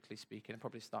spring, typically speaking. It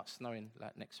probably starts snowing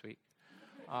like next week.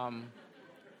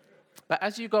 But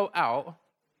as you go out,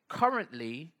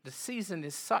 currently, the season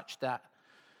is such that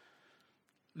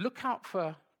look out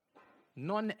for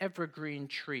non-evergreen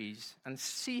trees and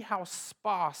see how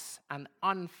sparse and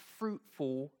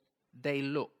unfruitful they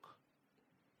look.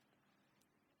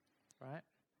 Right?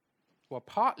 Well,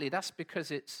 partly that's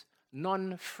because it's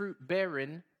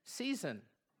non-fruit-bearing season.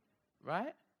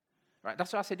 Right? Right.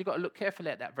 That's why I said you've got to look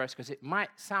carefully at that verse, because it might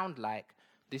sound like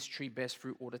this tree bears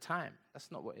fruit all the time.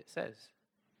 That's not what it says.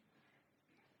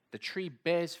 The tree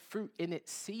bears fruit in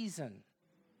its season.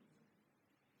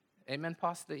 Amen,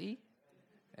 Pastor E?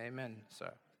 Amen,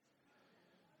 sir.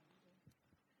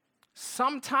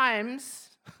 Sometimes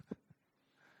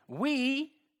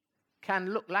we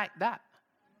can look like that.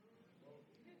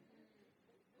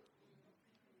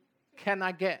 Can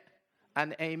I get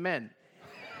an amen?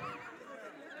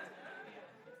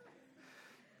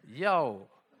 Yo.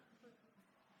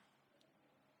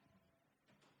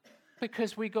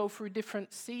 Because we go through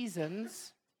different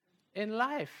seasons in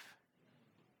life.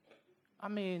 I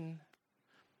mean,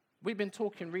 we've been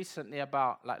talking recently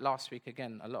about, like last week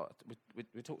again, a lot.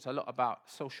 We talked a lot about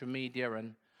social media,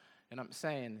 and you know what I'm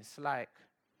saying? It's like,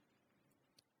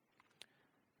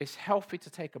 it's healthy to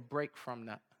take a break from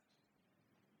that.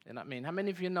 You know what I mean? How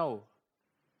many of you know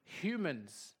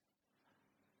humans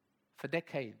for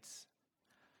decades,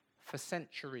 for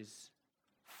centuries,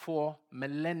 for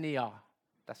millennia,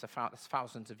 that's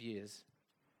thousands of years,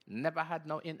 never had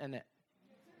no internet?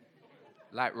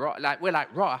 We're like,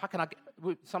 how can I get...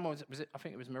 Someone I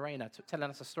think it was Morena,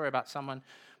 telling us a story about someone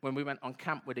when we went on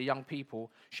camp with the young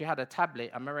people. She had a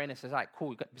tablet, and Morena says, "Right,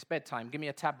 cool, it's bedtime, give me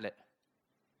a tablet."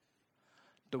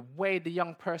 The way the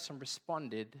young person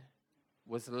responded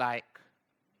was like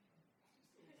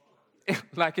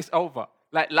it's over.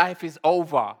 Like life is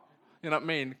over. You know what I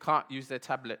mean? Can't use their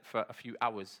tablet for a few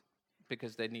hours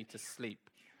because they need to sleep.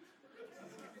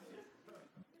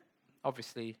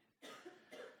 Obviously,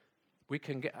 we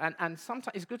can get, and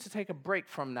sometimes it's good to take a break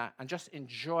from that and just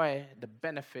enjoy the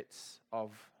benefits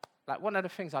of, like, one of the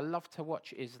things I love to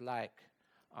watch is like,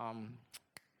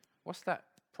 what's that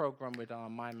program with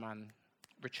my man,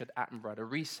 Richard Attenborough, the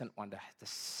recent one, the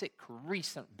sick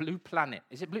recent Blue Planet.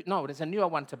 Is it Blue? No, there's a newer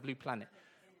one to Blue Planet.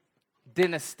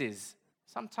 Dynasties.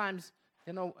 Sometimes,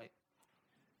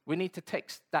 we need to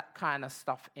take that kind of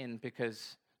stuff in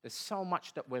because there's so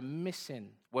much that we're missing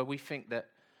where we think that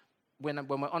when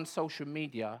we're on social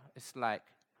media, it's like,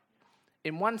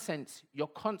 in one sense, you're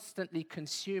constantly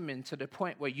consuming to the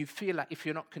point where you feel like if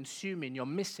you're not consuming, you're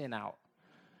missing out.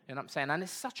 You know what I'm saying? And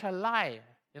it's such a lie.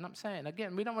 You know what I'm saying?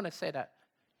 Again, we don't want to say that,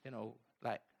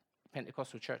 like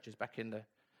Pentecostal churches back in the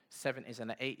 70s and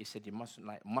the 80s said you mustn't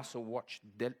muscle watch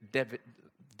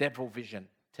devil vision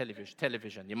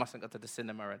television. You mustn't go to the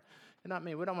cinema. And you know what I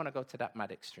mean? We don't want to go to that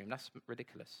mad extreme. That's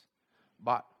ridiculous.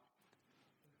 But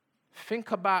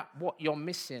think about what you're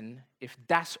missing if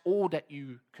that's all that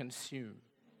you consume.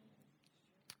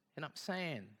 You know what I'm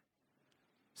saying?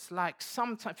 It's like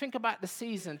sometimes, think about the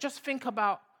season. Just think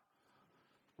about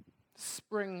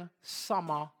spring,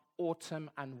 summer, autumn,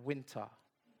 and winter.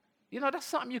 That's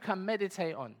something you can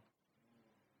meditate on.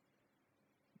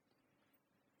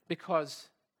 Because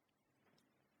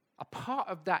a part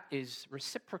of that is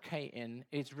reciprocating,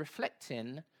 is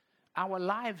reflecting our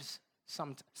lives.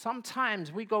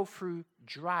 Sometimes we go through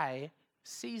dry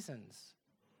seasons.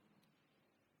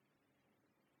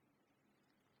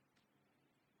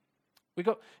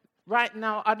 Right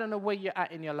now, I don't know where you're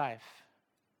at in your life.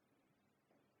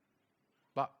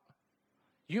 But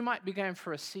you might be going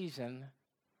through a season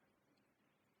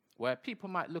where people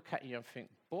might look at you and think,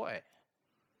 boy.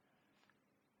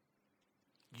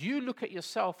 You look at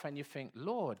yourself and you think,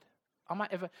 Lord,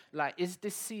 is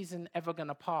this season ever going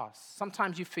to pass?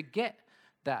 Sometimes you forget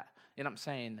that, you know what I'm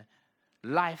saying,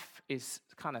 life is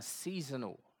kind of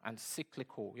seasonal and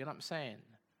cyclical, you know what I'm saying?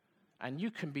 And you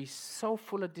can be so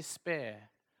full of despair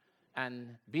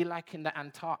and be like in the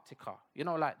Antarctica.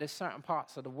 There's certain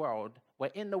parts of the world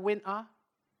where in the winter,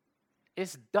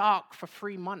 it's dark for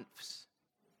 3 months.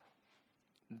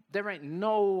 There ain't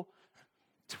no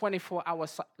 24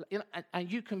 hours, and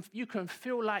you can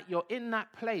feel like you're in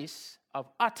that place of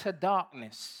utter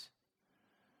darkness.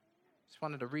 It's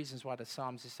one of the reasons why the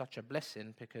Psalms is such a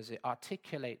blessing, because it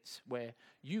articulates where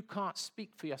you can't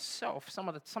speak for yourself.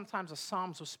 Sometimes the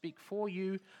Psalms will speak for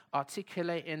you,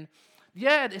 articulating,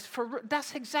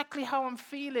 that's exactly how I'm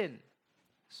feeling.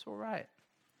 It's all right.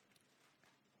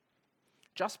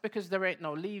 Just because there ain't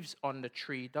no leaves on the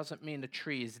tree doesn't mean the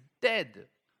tree is dead.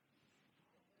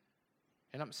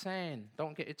 You know what I'm saying?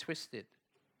 Don't get it twisted.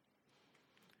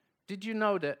 Did you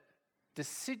know that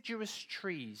deciduous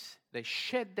trees, they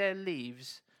shed their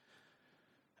leaves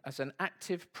as an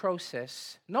active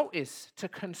process, notice, to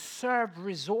conserve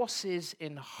resources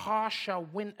in harsher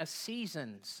winter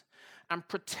seasons and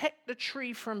protect the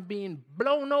tree from being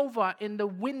blown over in the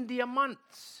windier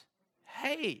months?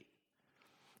 Hey,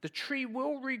 the tree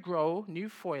will regrow new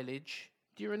foliage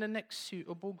during the next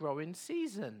suitable growing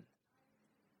season.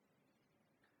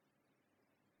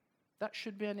 That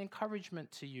should be an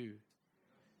encouragement to you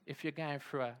if you're going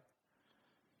through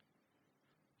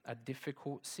a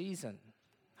difficult season.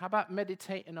 How about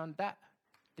meditating on that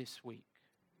this week?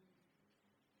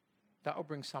 That will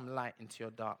bring some light into your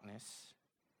darkness.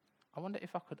 I wonder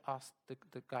if I could ask the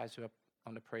guys who are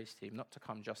on the praise team not to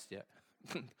come just yet.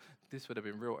 This would have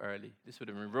been real early. This would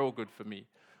have been real good for me.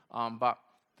 But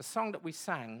the song that we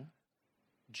sang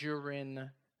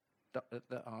during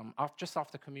just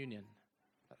after communion,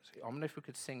 I wonder if we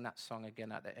could sing that song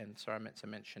again at the end. Sorry, I meant to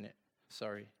mention it.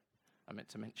 Sorry, I meant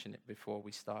to mention it before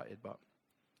we started, but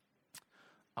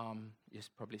you're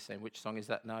probably saying, which song is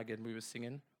that now again we were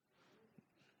singing?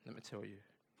 Let me tell you.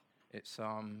 It's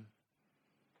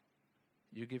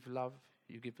you give love,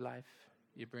 you give life,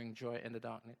 you bring joy in the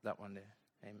darkness. That one there.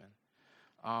 Amen.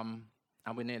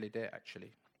 And we're nearly there,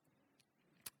 actually.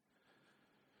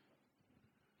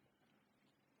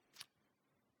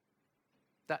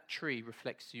 That tree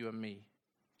reflects you and me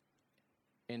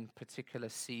in particular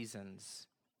seasons.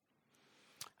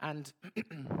 And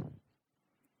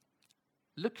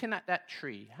looking at that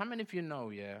tree, how many of you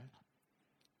know,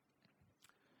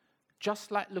 just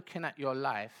like looking at your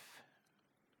life,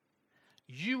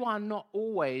 you are not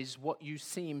always what you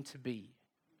seem to be.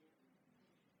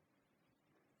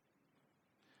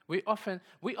 We often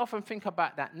think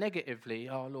about that negatively.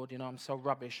 Oh, Lord, I'm so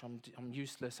rubbish. I'm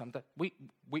useless. We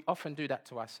often do that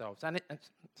to ourselves, and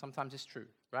sometimes it's true,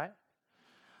 right?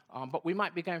 but we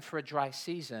might be going for a dry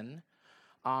season.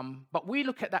 But we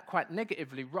look at that quite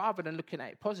negatively rather than looking at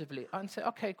it positively and say,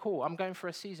 okay, cool, I'm going for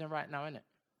a season right now, innit?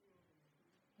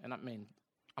 And I mean,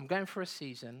 I'm going for a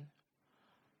season.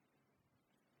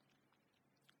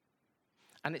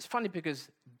 And it's funny because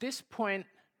this point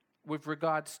with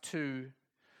regards to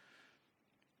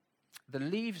the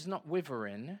leaves not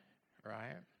withering,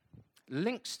 right,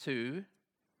 links to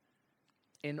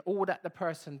in all that the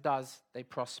person does, they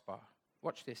prosper.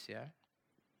 Watch this, yeah?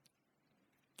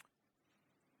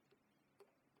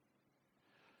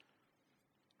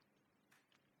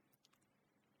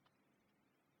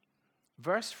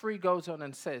 Verse 3 goes on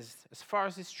and says, as far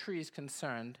as this tree is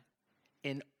concerned,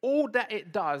 in all that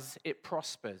it does, it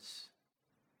prospers.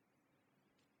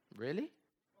 Really?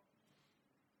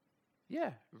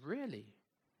 Yeah, really.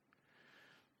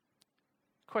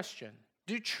 Question.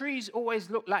 Do trees always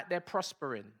look like they're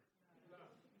prospering?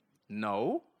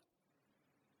 No.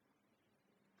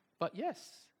 But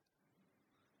yes.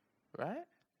 Right?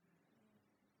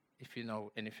 If you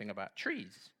know anything about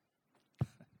trees.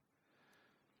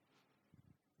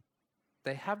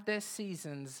 They have their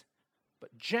seasons,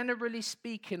 but generally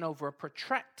speaking, over a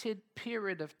protracted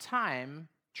period of time,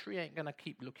 tree ain't going to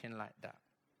keep looking like that.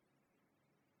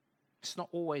 It's not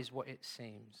always what it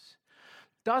seems.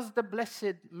 Does the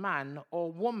blessed man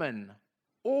or woman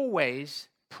always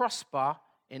prosper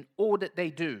in all that they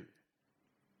do?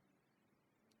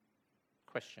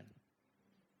 Question.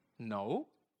 No.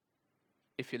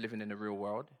 If you're living in the real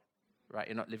world, right?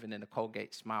 You're not living in a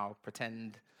Colgate smile,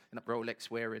 pretend, in a Rolex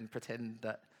wearing, pretend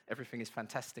that everything is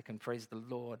fantastic and praise the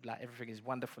Lord, like everything is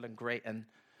wonderful and great. And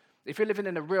if you're living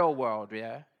in the real world,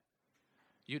 yeah,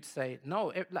 you'd say,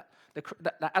 no,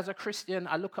 as a Christian,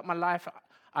 I look at my life,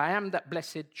 I am that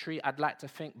blessed tree, I'd like to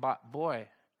think, but boy,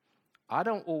 I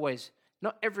don't always,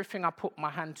 not everything I put my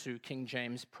hand to, King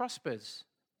James, prospers,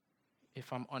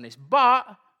 if I'm honest.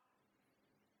 But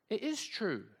it is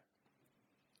true.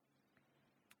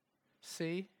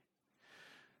 See?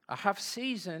 I have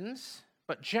seasons,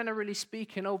 but generally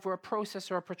speaking, over a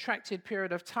process or a protracted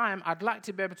period of time, I'd like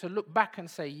to be able to look back and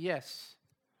say, yes,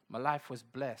 my life was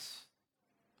blessed.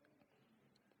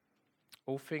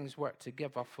 All things work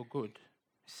together for good.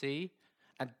 See?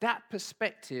 And that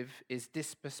perspective is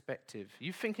this perspective.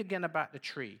 You think again about the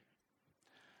tree.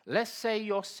 Let's say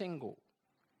you're single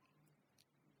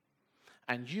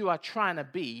and you are trying to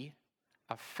be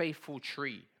a faithful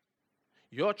tree.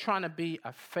 You're trying to be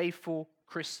a faithful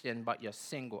Christian, but you're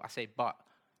single. I say but,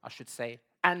 I should say,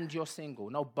 and you're single.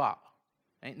 No but.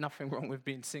 Ain't nothing wrong with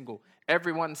being single.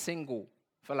 Everyone's single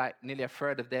for like nearly a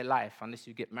third of their life, unless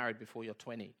you get married before you're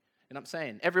 20. You know what I'm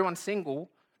saying? Everyone's single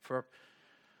for...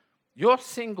 You're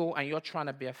single and you're trying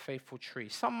to be a faithful tree.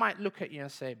 Some might look at you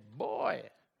and say, boy,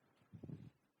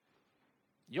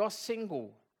 you're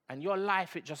single and your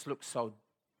life, it just looks so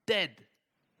dead.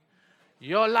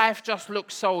 Your life just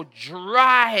looks so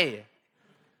dry.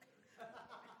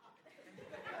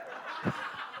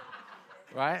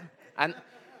 Right?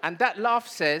 And that laugh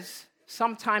says,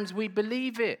 sometimes we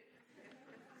believe it.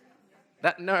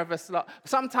 That nervous laugh.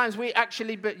 Sometimes we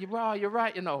actually, wow, you're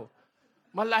right, you know.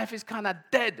 My life is kind of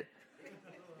dead.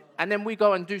 And then we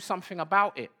go and do something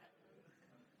about it.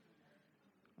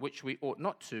 Which we ought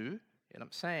not to. You know what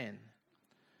I'm saying?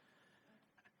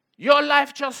 Your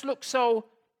life just looks so,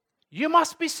 you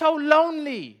must be so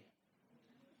lonely,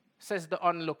 says the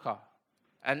onlooker.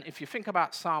 And if you think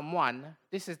about Psalm 1,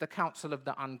 this is the counsel of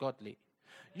the ungodly.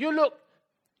 You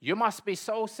must be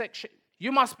so sexually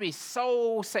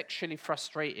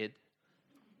frustrated.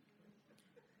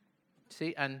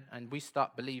 See, and we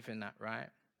start believing that, right?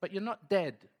 But you're not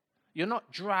dead. You're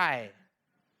not dry.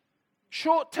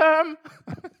 Short term,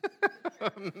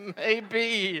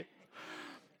 maybe.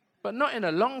 But not in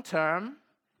a long term.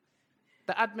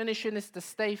 The admonition is to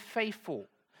stay faithful.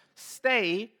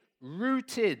 Stay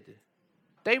rooted.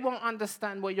 They won't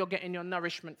understand where you're getting your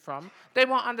nourishment from. They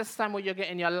won't understand where you're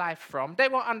getting your life from. They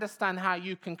won't understand how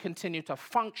you can continue to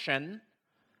function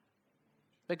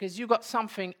because you got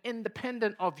something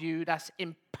independent of you that's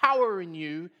empowering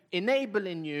you,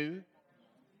 enabling you.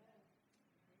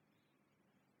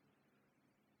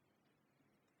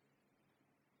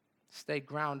 Stay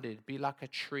grounded. Be like a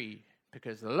tree.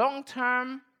 Because long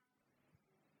term,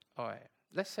 all right,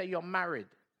 let's say you're married.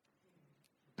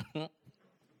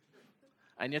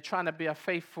 And you're trying to be a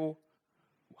faithful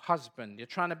husband. You're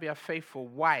trying to be a faithful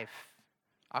wife.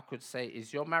 I could say,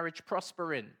 is your marriage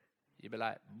prospering? You'd be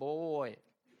like, boy.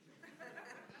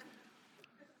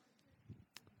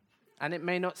 And it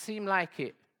may not seem like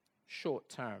it short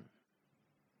term.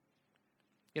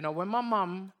 You know, when my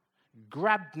mum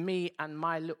grabbed me and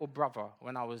my little brother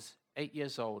when I was 8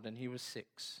 years old, and he was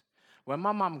 6. When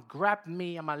my mum grabbed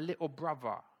me and my little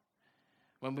brother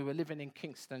when we were living in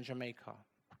Kingston, Jamaica,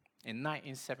 in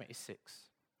 1976.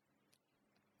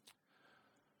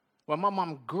 When my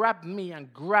mum grabbed me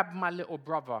and grabbed my little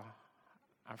brother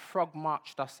and frog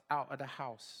marched us out of the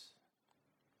house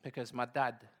because my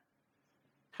dad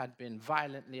had been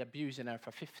violently abusing her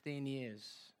for 15 years.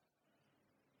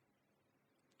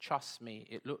 Trust me,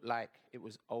 it looked like it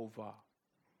was over.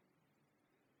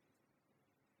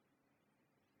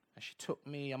 And she took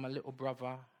me and my little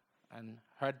brother and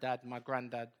her dad, my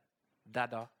granddad,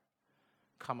 Dada,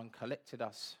 come and collected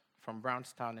us from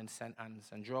Brownstown in St. Anne's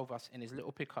and drove us in his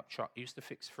little pickup truck. He used to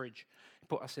fix fridge. He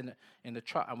put us in the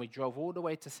truck and we drove all the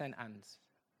way to St. Anne's.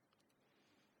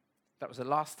 That was the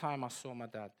last time I saw my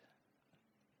dad,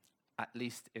 at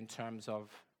least in terms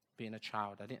of being a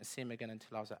child. I didn't see him again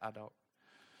until I was an adult.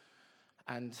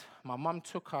 And my mum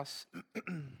took us,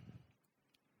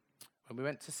 when we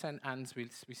went to St. Anne's, we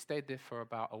stayed there for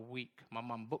about a week. My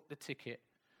mum booked the ticket,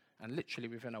 and literally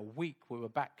within a week, we were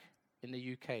back in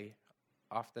the UK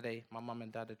after my mum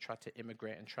and dad had tried to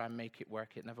immigrate and try and make it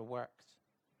work. It never worked.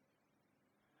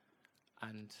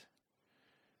 And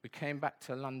we came back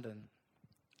to London.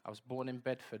 I was born in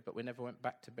Bedford, but we never went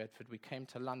back to Bedford. We came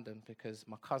to London because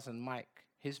my cousin Mike,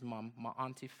 his mum, my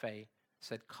auntie Faye,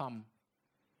 said, come,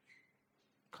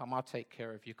 I'll take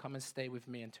care of you. Come and stay with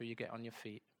me until you get on your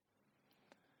feet.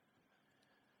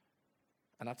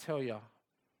 And I tell you,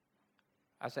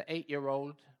 as an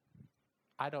 8-year-old,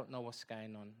 I don't know what's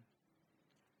going on.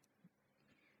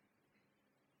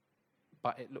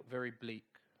 But it looked very bleak.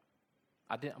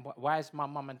 Why is my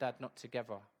mum and dad not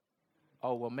together?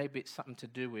 Oh, well, maybe it's something to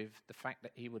do with the fact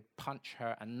that he would punch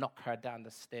her and knock her down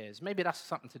the stairs. Maybe that's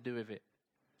something to do with it.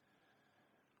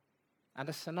 And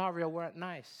the scenario weren't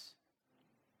nice.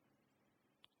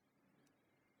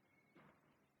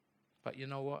 But you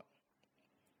know what?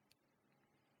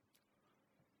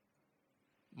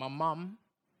 My mum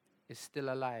is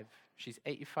still alive. She's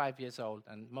 85 years old,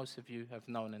 and most of you have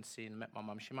known and seen, met my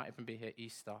mum. She might even be here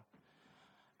Easter.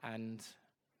 And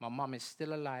my mum is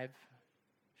still alive.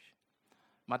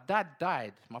 My dad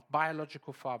died. My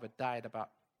biological father died about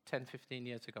 10, 15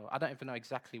 years ago. I don't even know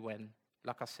exactly when.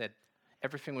 Like I said,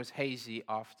 everything was hazy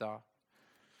after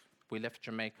we left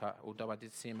Jamaica, although I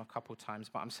did see him a couple times.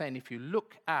 But I'm saying if you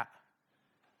look at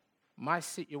my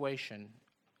situation,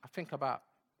 I think about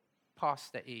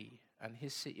Pastor E and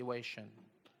his situation.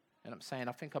 And I'm saying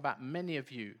I think about many of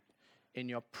you in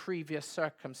your previous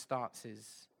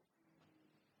circumstances.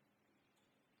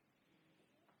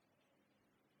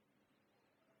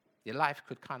 Your life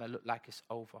could kind of look like it's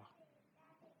over.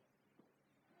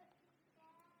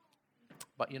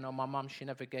 But you know, my mum, she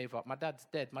never gave up. My dad's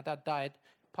dead. My dad died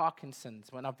Parkinson's.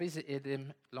 When I visited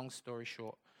him, long story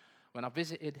short, when I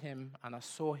visited him and I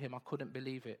saw him, I couldn't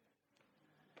believe it.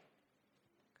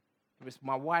 It was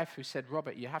my wife who said,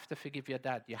 Robert, you have to forgive your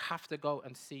dad. You have to go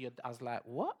and see your dad. I was like,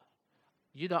 what?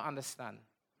 You don't understand.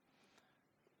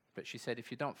 But she said,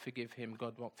 if you don't forgive him,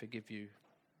 God won't forgive you.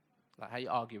 Like, how you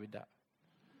argue with that?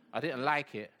 I didn't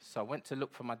like it, so I went to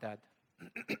look for my dad.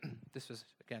 This was,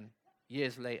 again,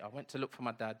 years later. I went to look for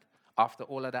my dad after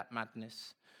all of that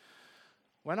madness.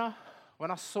 When I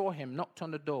saw him, knocked on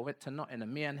the door, went to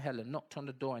Nottingham, me and Helen knocked on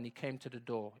the door, and he came to the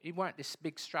door. He weren't this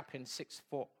big, strapping 6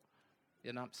 foot,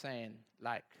 you know what I'm saying?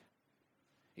 Like,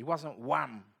 he wasn't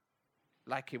wham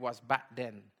like he was back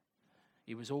then.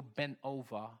 He was all bent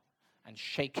over and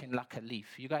shaking like a leaf.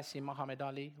 You guys see Muhammad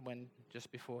Ali when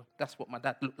just before? That's what my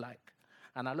dad looked like.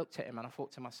 And I looked at him and I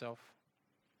thought to myself,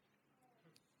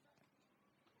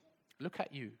 look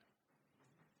at you.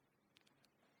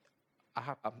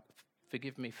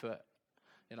 Forgive me for, you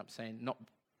know what I'm saying, not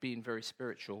being very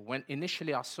spiritual. When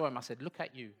initially I saw him, I said, look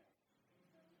at you.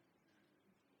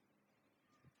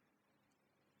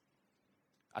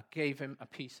 I gave him a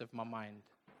piece of my mind.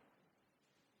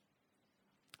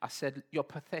 I said, you're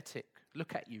pathetic.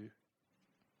 Look at you.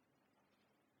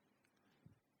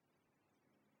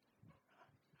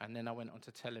 And then I went on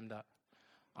to tell him that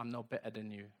I'm no better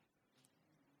than you.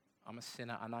 I'm a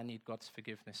sinner and I need God's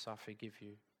forgiveness, so I forgive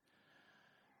you.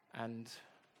 And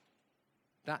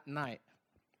that night,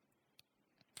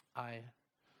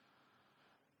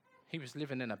 he was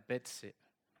living in a bedsit.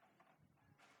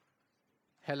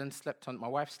 My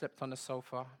wife slept on the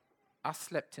sofa. I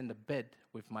slept in the bed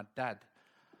with my dad.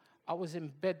 I was in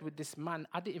bed with this man.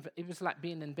 It was like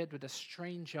being in bed with a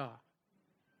stranger.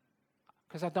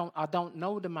 Because I don't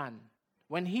know the man.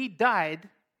 When he died,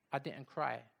 I didn't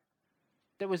cry.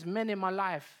 There was men in my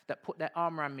life that put their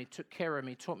arm around me, took care of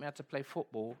me, taught me how to play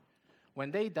football.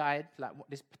 When they died, like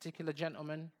this particular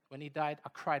gentleman, when he died, I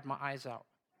cried my eyes out.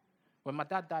 When my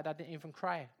dad died, I didn't even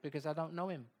cry because I don't know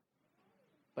him.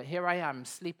 But here I am,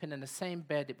 sleeping in the same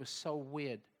bed. It was so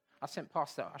weird. I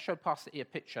showed Pastor E a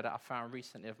picture that I found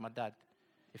recently of my dad.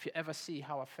 If you ever see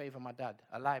how I favor my dad,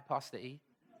 I lie, Pastor E.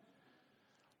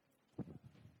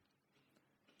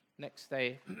 Next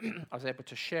day, I was able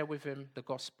to share with him the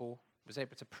gospel, was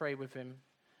able to pray with him,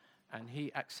 and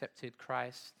he accepted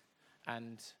Christ.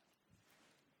 And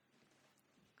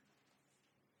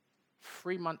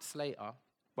 3 months later,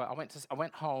 I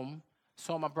went home,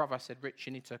 saw my brother. I said, Rich,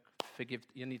 you need to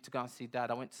go and see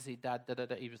Dad. I went to see Dad.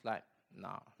 He was like,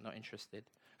 no, not interested.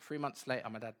 3 months later,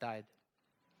 my dad died.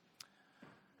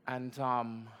 And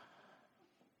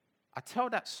I tell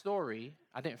that story.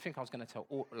 I didn't think I was going to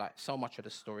tell so much of the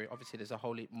story. Obviously, there's a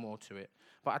whole heap more to it.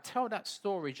 But I tell that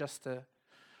story just to,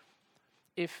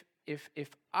 if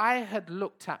I had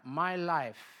looked at my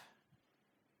life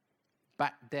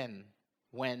back then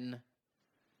when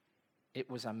it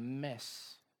was a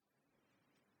mess,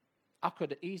 I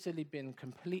could have easily been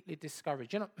completely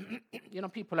discouraged. You know,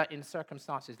 people are in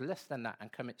circumstances less than that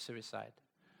and commit suicide.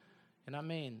 You know what I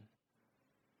mean?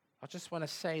 I just want to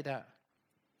say that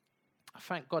I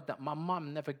thank God that my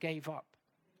mum never gave up.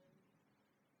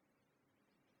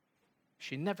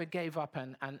 She never gave up,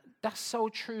 and that's so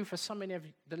true for so many of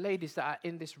the ladies that are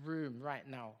in this room right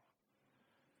now.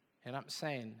 You know what I'm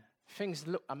saying? Things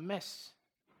look a mess,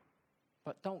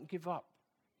 but don't give up.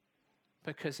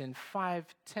 Because in 5,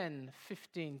 10,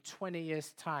 15, 20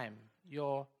 years' time,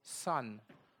 your son,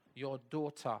 your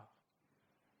daughter,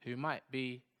 who might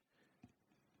be,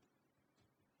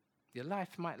 your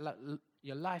life might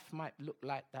look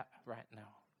like that right now.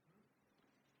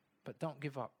 But don't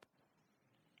give up.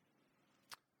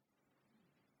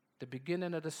 The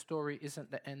beginning of the story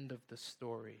isn't the end of the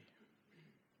story.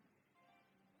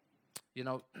 You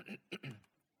know,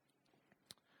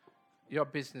 you're a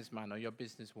businessman or you're a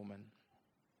businesswoman,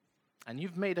 and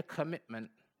you've made a commitment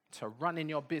to running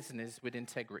your business with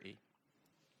integrity.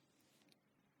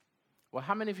 Well,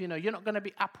 how many of you know you're not going to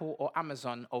be Apple or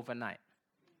Amazon overnight?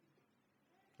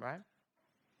 Right?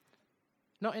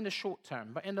 Not in the short term,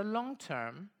 but in the long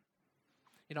term,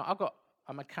 you know, I've got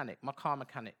a mechanic, my car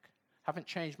mechanic. Haven't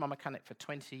changed my mechanic for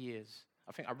 20 years.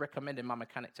 I think I recommended my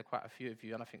mechanic to quite a few of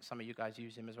you, and I think some of you guys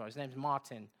use him as well. His name's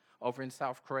Martin, over in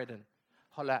South Croydon.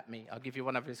 Holler at me. I'll give you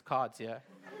one of his cards, yeah?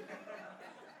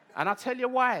 And I'll tell you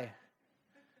why.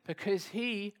 Because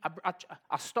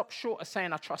I stopped short of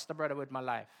saying I trust the brother with my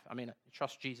life. I mean, I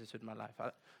trust Jesus with my life.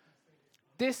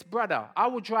 This brother, I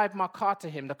will drive my car to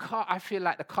him. I feel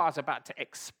like the car's about to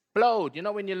explode. You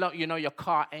know when you know your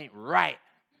car ain't right.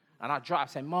 And I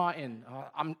drive, say, Martin,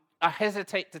 I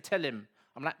hesitate to tell him.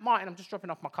 I'm like, Martin, I'm just dropping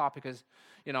off my car because,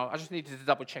 you know, I just needed to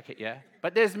double check it, yeah?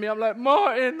 But there's me, I'm like,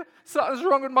 Martin, something's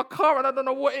wrong with my car and I don't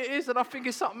know what it is and I think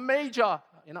it's something major.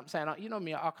 You know what I'm saying? You know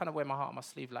me, I kind of wear my heart on my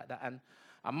sleeve like that. And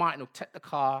Martin will take the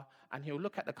car and he'll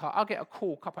look at the car. I'll get a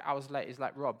call a couple of hours later. He's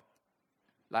like, Rob,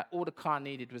 like all the car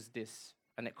needed was this.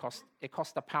 And it cost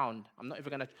 £1.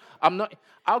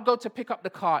 I'll go to pick up the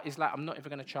car. He's like, I'm not even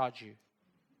going to charge you.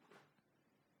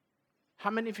 How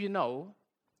many of you know,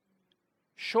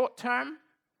 short term,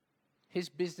 his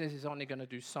business is only going to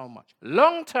do so much.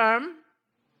 Long term,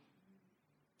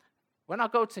 when I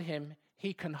go to him,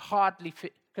 he can hardly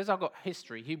fit, because I've got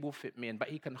history, he will fit me in, but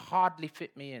he can hardly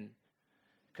fit me in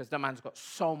because the man's got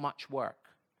so much work.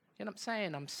 You know what I'm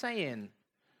saying? I'm saying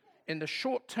in the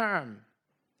short term,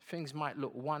 things might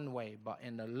look one way, but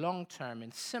in the long term,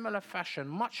 in similar fashion,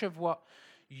 much of what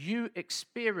you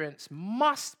experience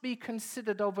must be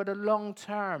considered over the long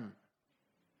term.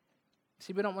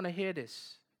 See, we don't want to hear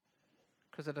this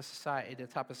because of the society, the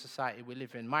type of society we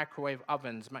live in. Microwave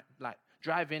ovens, like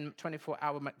drive-in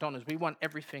 24-hour McDonald's. We want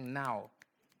everything now.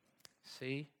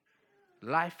 See?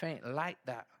 Life ain't like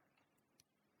that.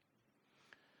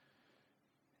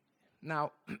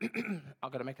 Now, I'm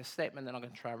going to make a statement, then I'm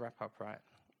going to try to wrap up, right?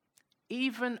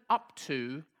 Even up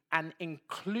to and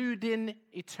including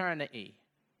eternity.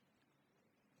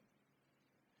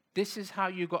 This is how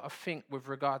you got to think with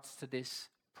regards to this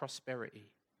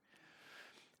prosperity.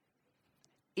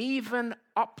 Even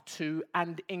up to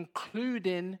and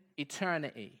including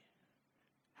eternity.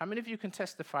 How many of you can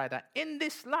testify that in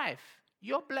this life,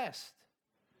 you're blessed?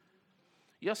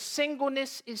 Your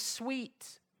singleness is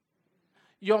sweet.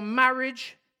 Your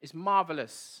marriage is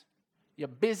marvelous. Your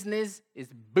business is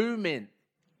booming.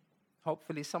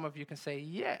 Hopefully some of you can say,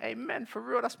 yeah, amen, for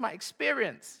real, that's my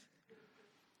experience.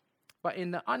 But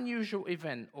in the unusual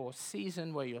event or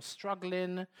season where you're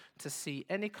struggling to see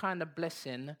any kind of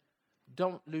blessing,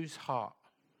 don't lose heart.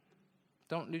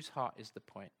 Don't lose heart is the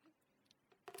point.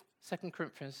 2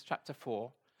 Corinthians chapter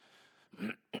 4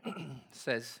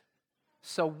 says,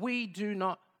 so we do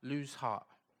not lose heart.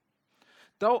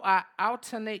 Though our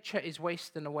outer nature is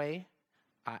wasting away,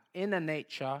 our inner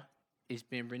nature is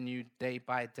being renewed day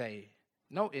by day.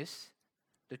 Notice,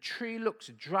 the tree looks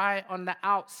dry on the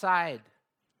outside,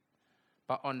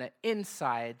 but on the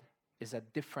inside is a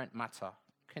different matter.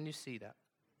 Can you see that?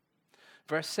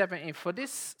 Verse 17, for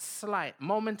this slight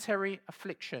momentary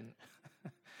affliction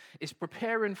is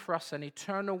preparing for us an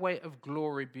eternal weight of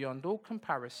glory beyond all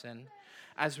comparison,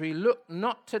 as we look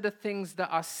not to the things that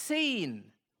are seen,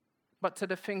 but to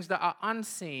the things that are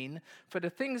unseen. For the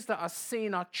things that are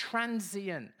seen are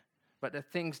transient, but the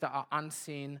things that are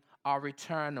unseen are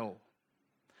eternal.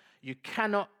 You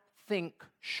cannot think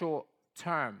short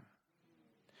term.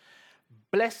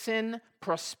 Blessing,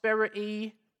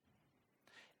 prosperity,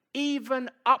 even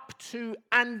up to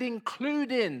and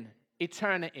including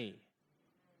eternity.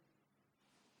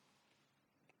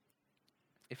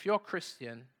 If you're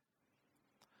Christian,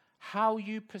 how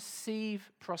you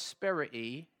perceive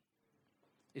prosperity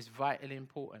is vitally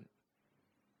important.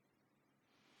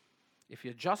 If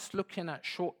you're just looking at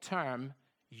short term,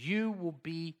 you will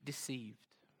be deceived.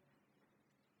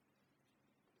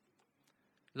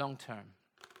 Long term.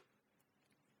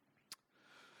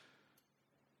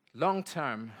 Long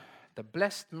term, the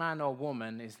blessed man or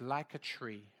woman is like a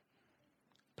tree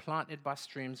planted by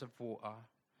streams of water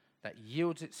that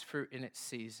yields its fruit in its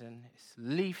season. Its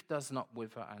leaf does not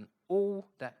wither, and all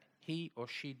that he or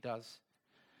she does,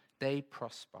 they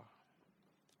prosper.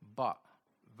 But,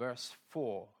 verse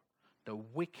 4, the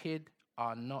wicked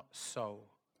are not so.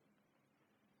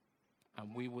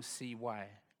 And we will see why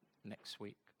next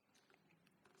week.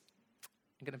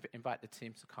 I'm going to invite the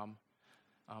team to come.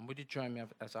 Would you join me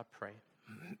as I pray?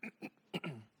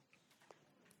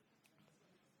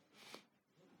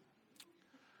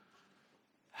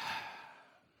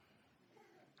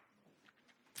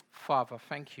 Father,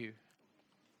 thank you.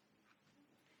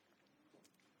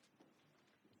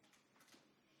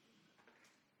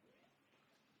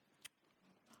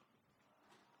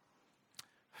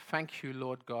 Thank you,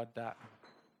 Lord God, that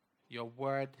your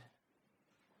word,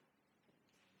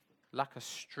 like a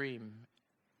stream,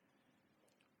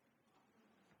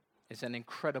 is an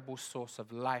incredible source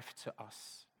of life to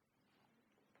us.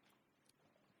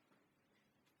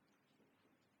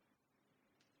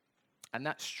 And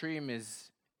that stream is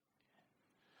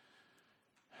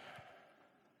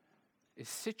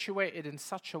situated in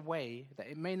such a way that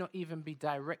it may not even be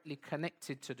directly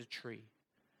connected to the tree.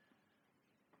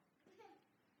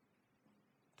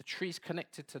 The tree is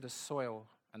connected to the soil,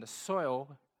 and the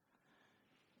soil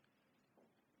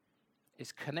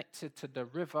is connected to the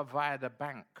river via the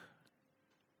bank.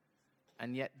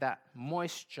 And yet that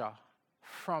moisture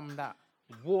from that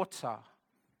water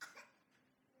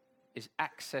is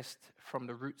accessed from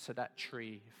the roots of that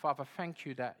tree. Father, thank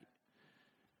you that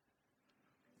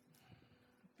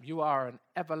you are an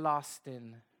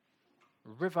everlasting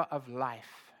river of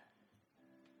life.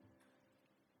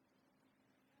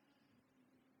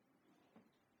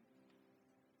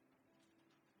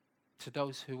 To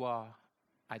those who are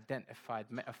identified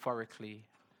metaphorically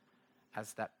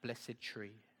as that blessed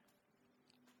tree.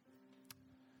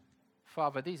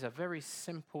 Father, these are very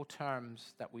simple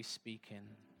terms that we speak in.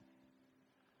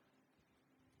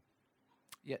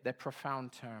 Yet they're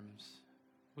profound terms.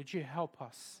 Would you help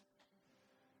us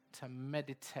to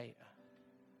meditate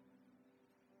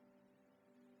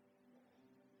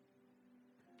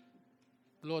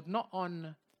Lord, not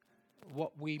on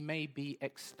what we may be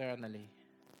externally,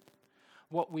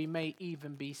 what we may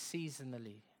even be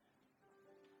seasonally,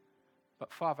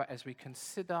 but Father, as we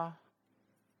consider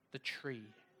the tree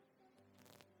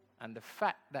and the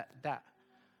fact that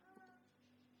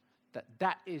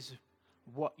is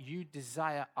what you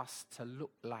desire us to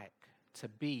look like, to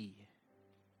be,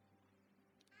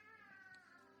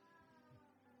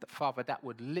 that Father, that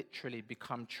would literally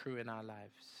become true in our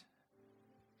lives.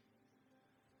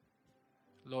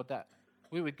 Lord, that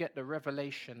we would get the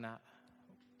revelation that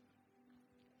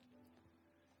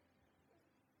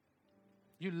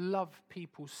you love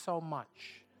people so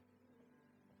much.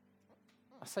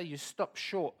 I say you stop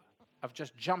short of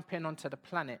just jumping onto the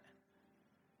planet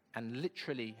and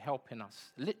literally helping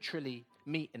us, literally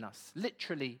meeting us,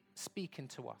 literally speaking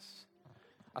to us.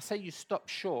 I say you stop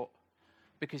short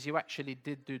because you actually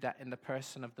did do that in the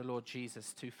person of the Lord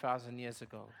Jesus 2,000 years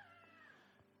ago.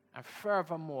 And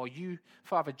furthermore, you,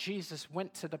 Father, Jesus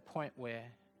went to the point where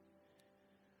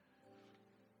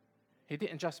he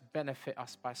didn't just benefit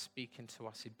us by speaking to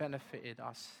us, he benefited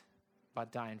us by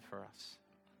dying for us,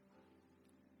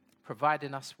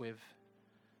 providing us with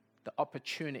the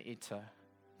opportunity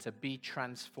to be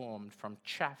transformed from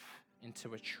chaff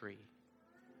into a tree.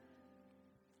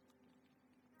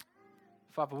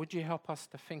 Father, would you help us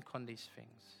to think on these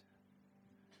things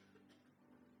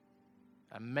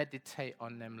and meditate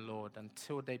on them, Lord,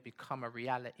 until they become a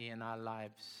reality in our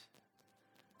lives,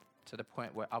 to the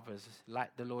point where others,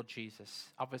 like the Lord Jesus,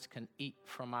 others can eat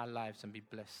from our lives and be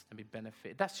blessed and be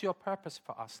benefited. That's your purpose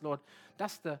for us, Lord.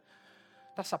 That's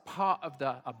a part of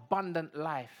the abundant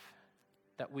life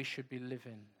that we should be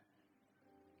living.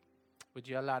 Would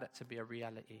you allow that to be a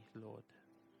reality, Lord?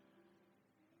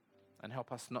 And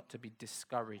help us not to be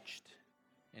discouraged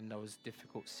in those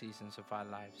difficult seasons of our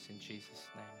lives. In Jesus'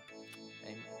 name,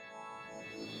 amen.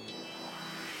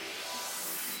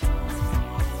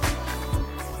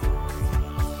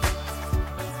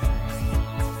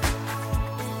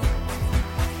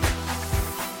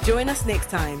 Join us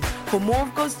next time for more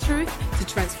of God's truth to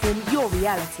transform your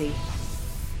reality.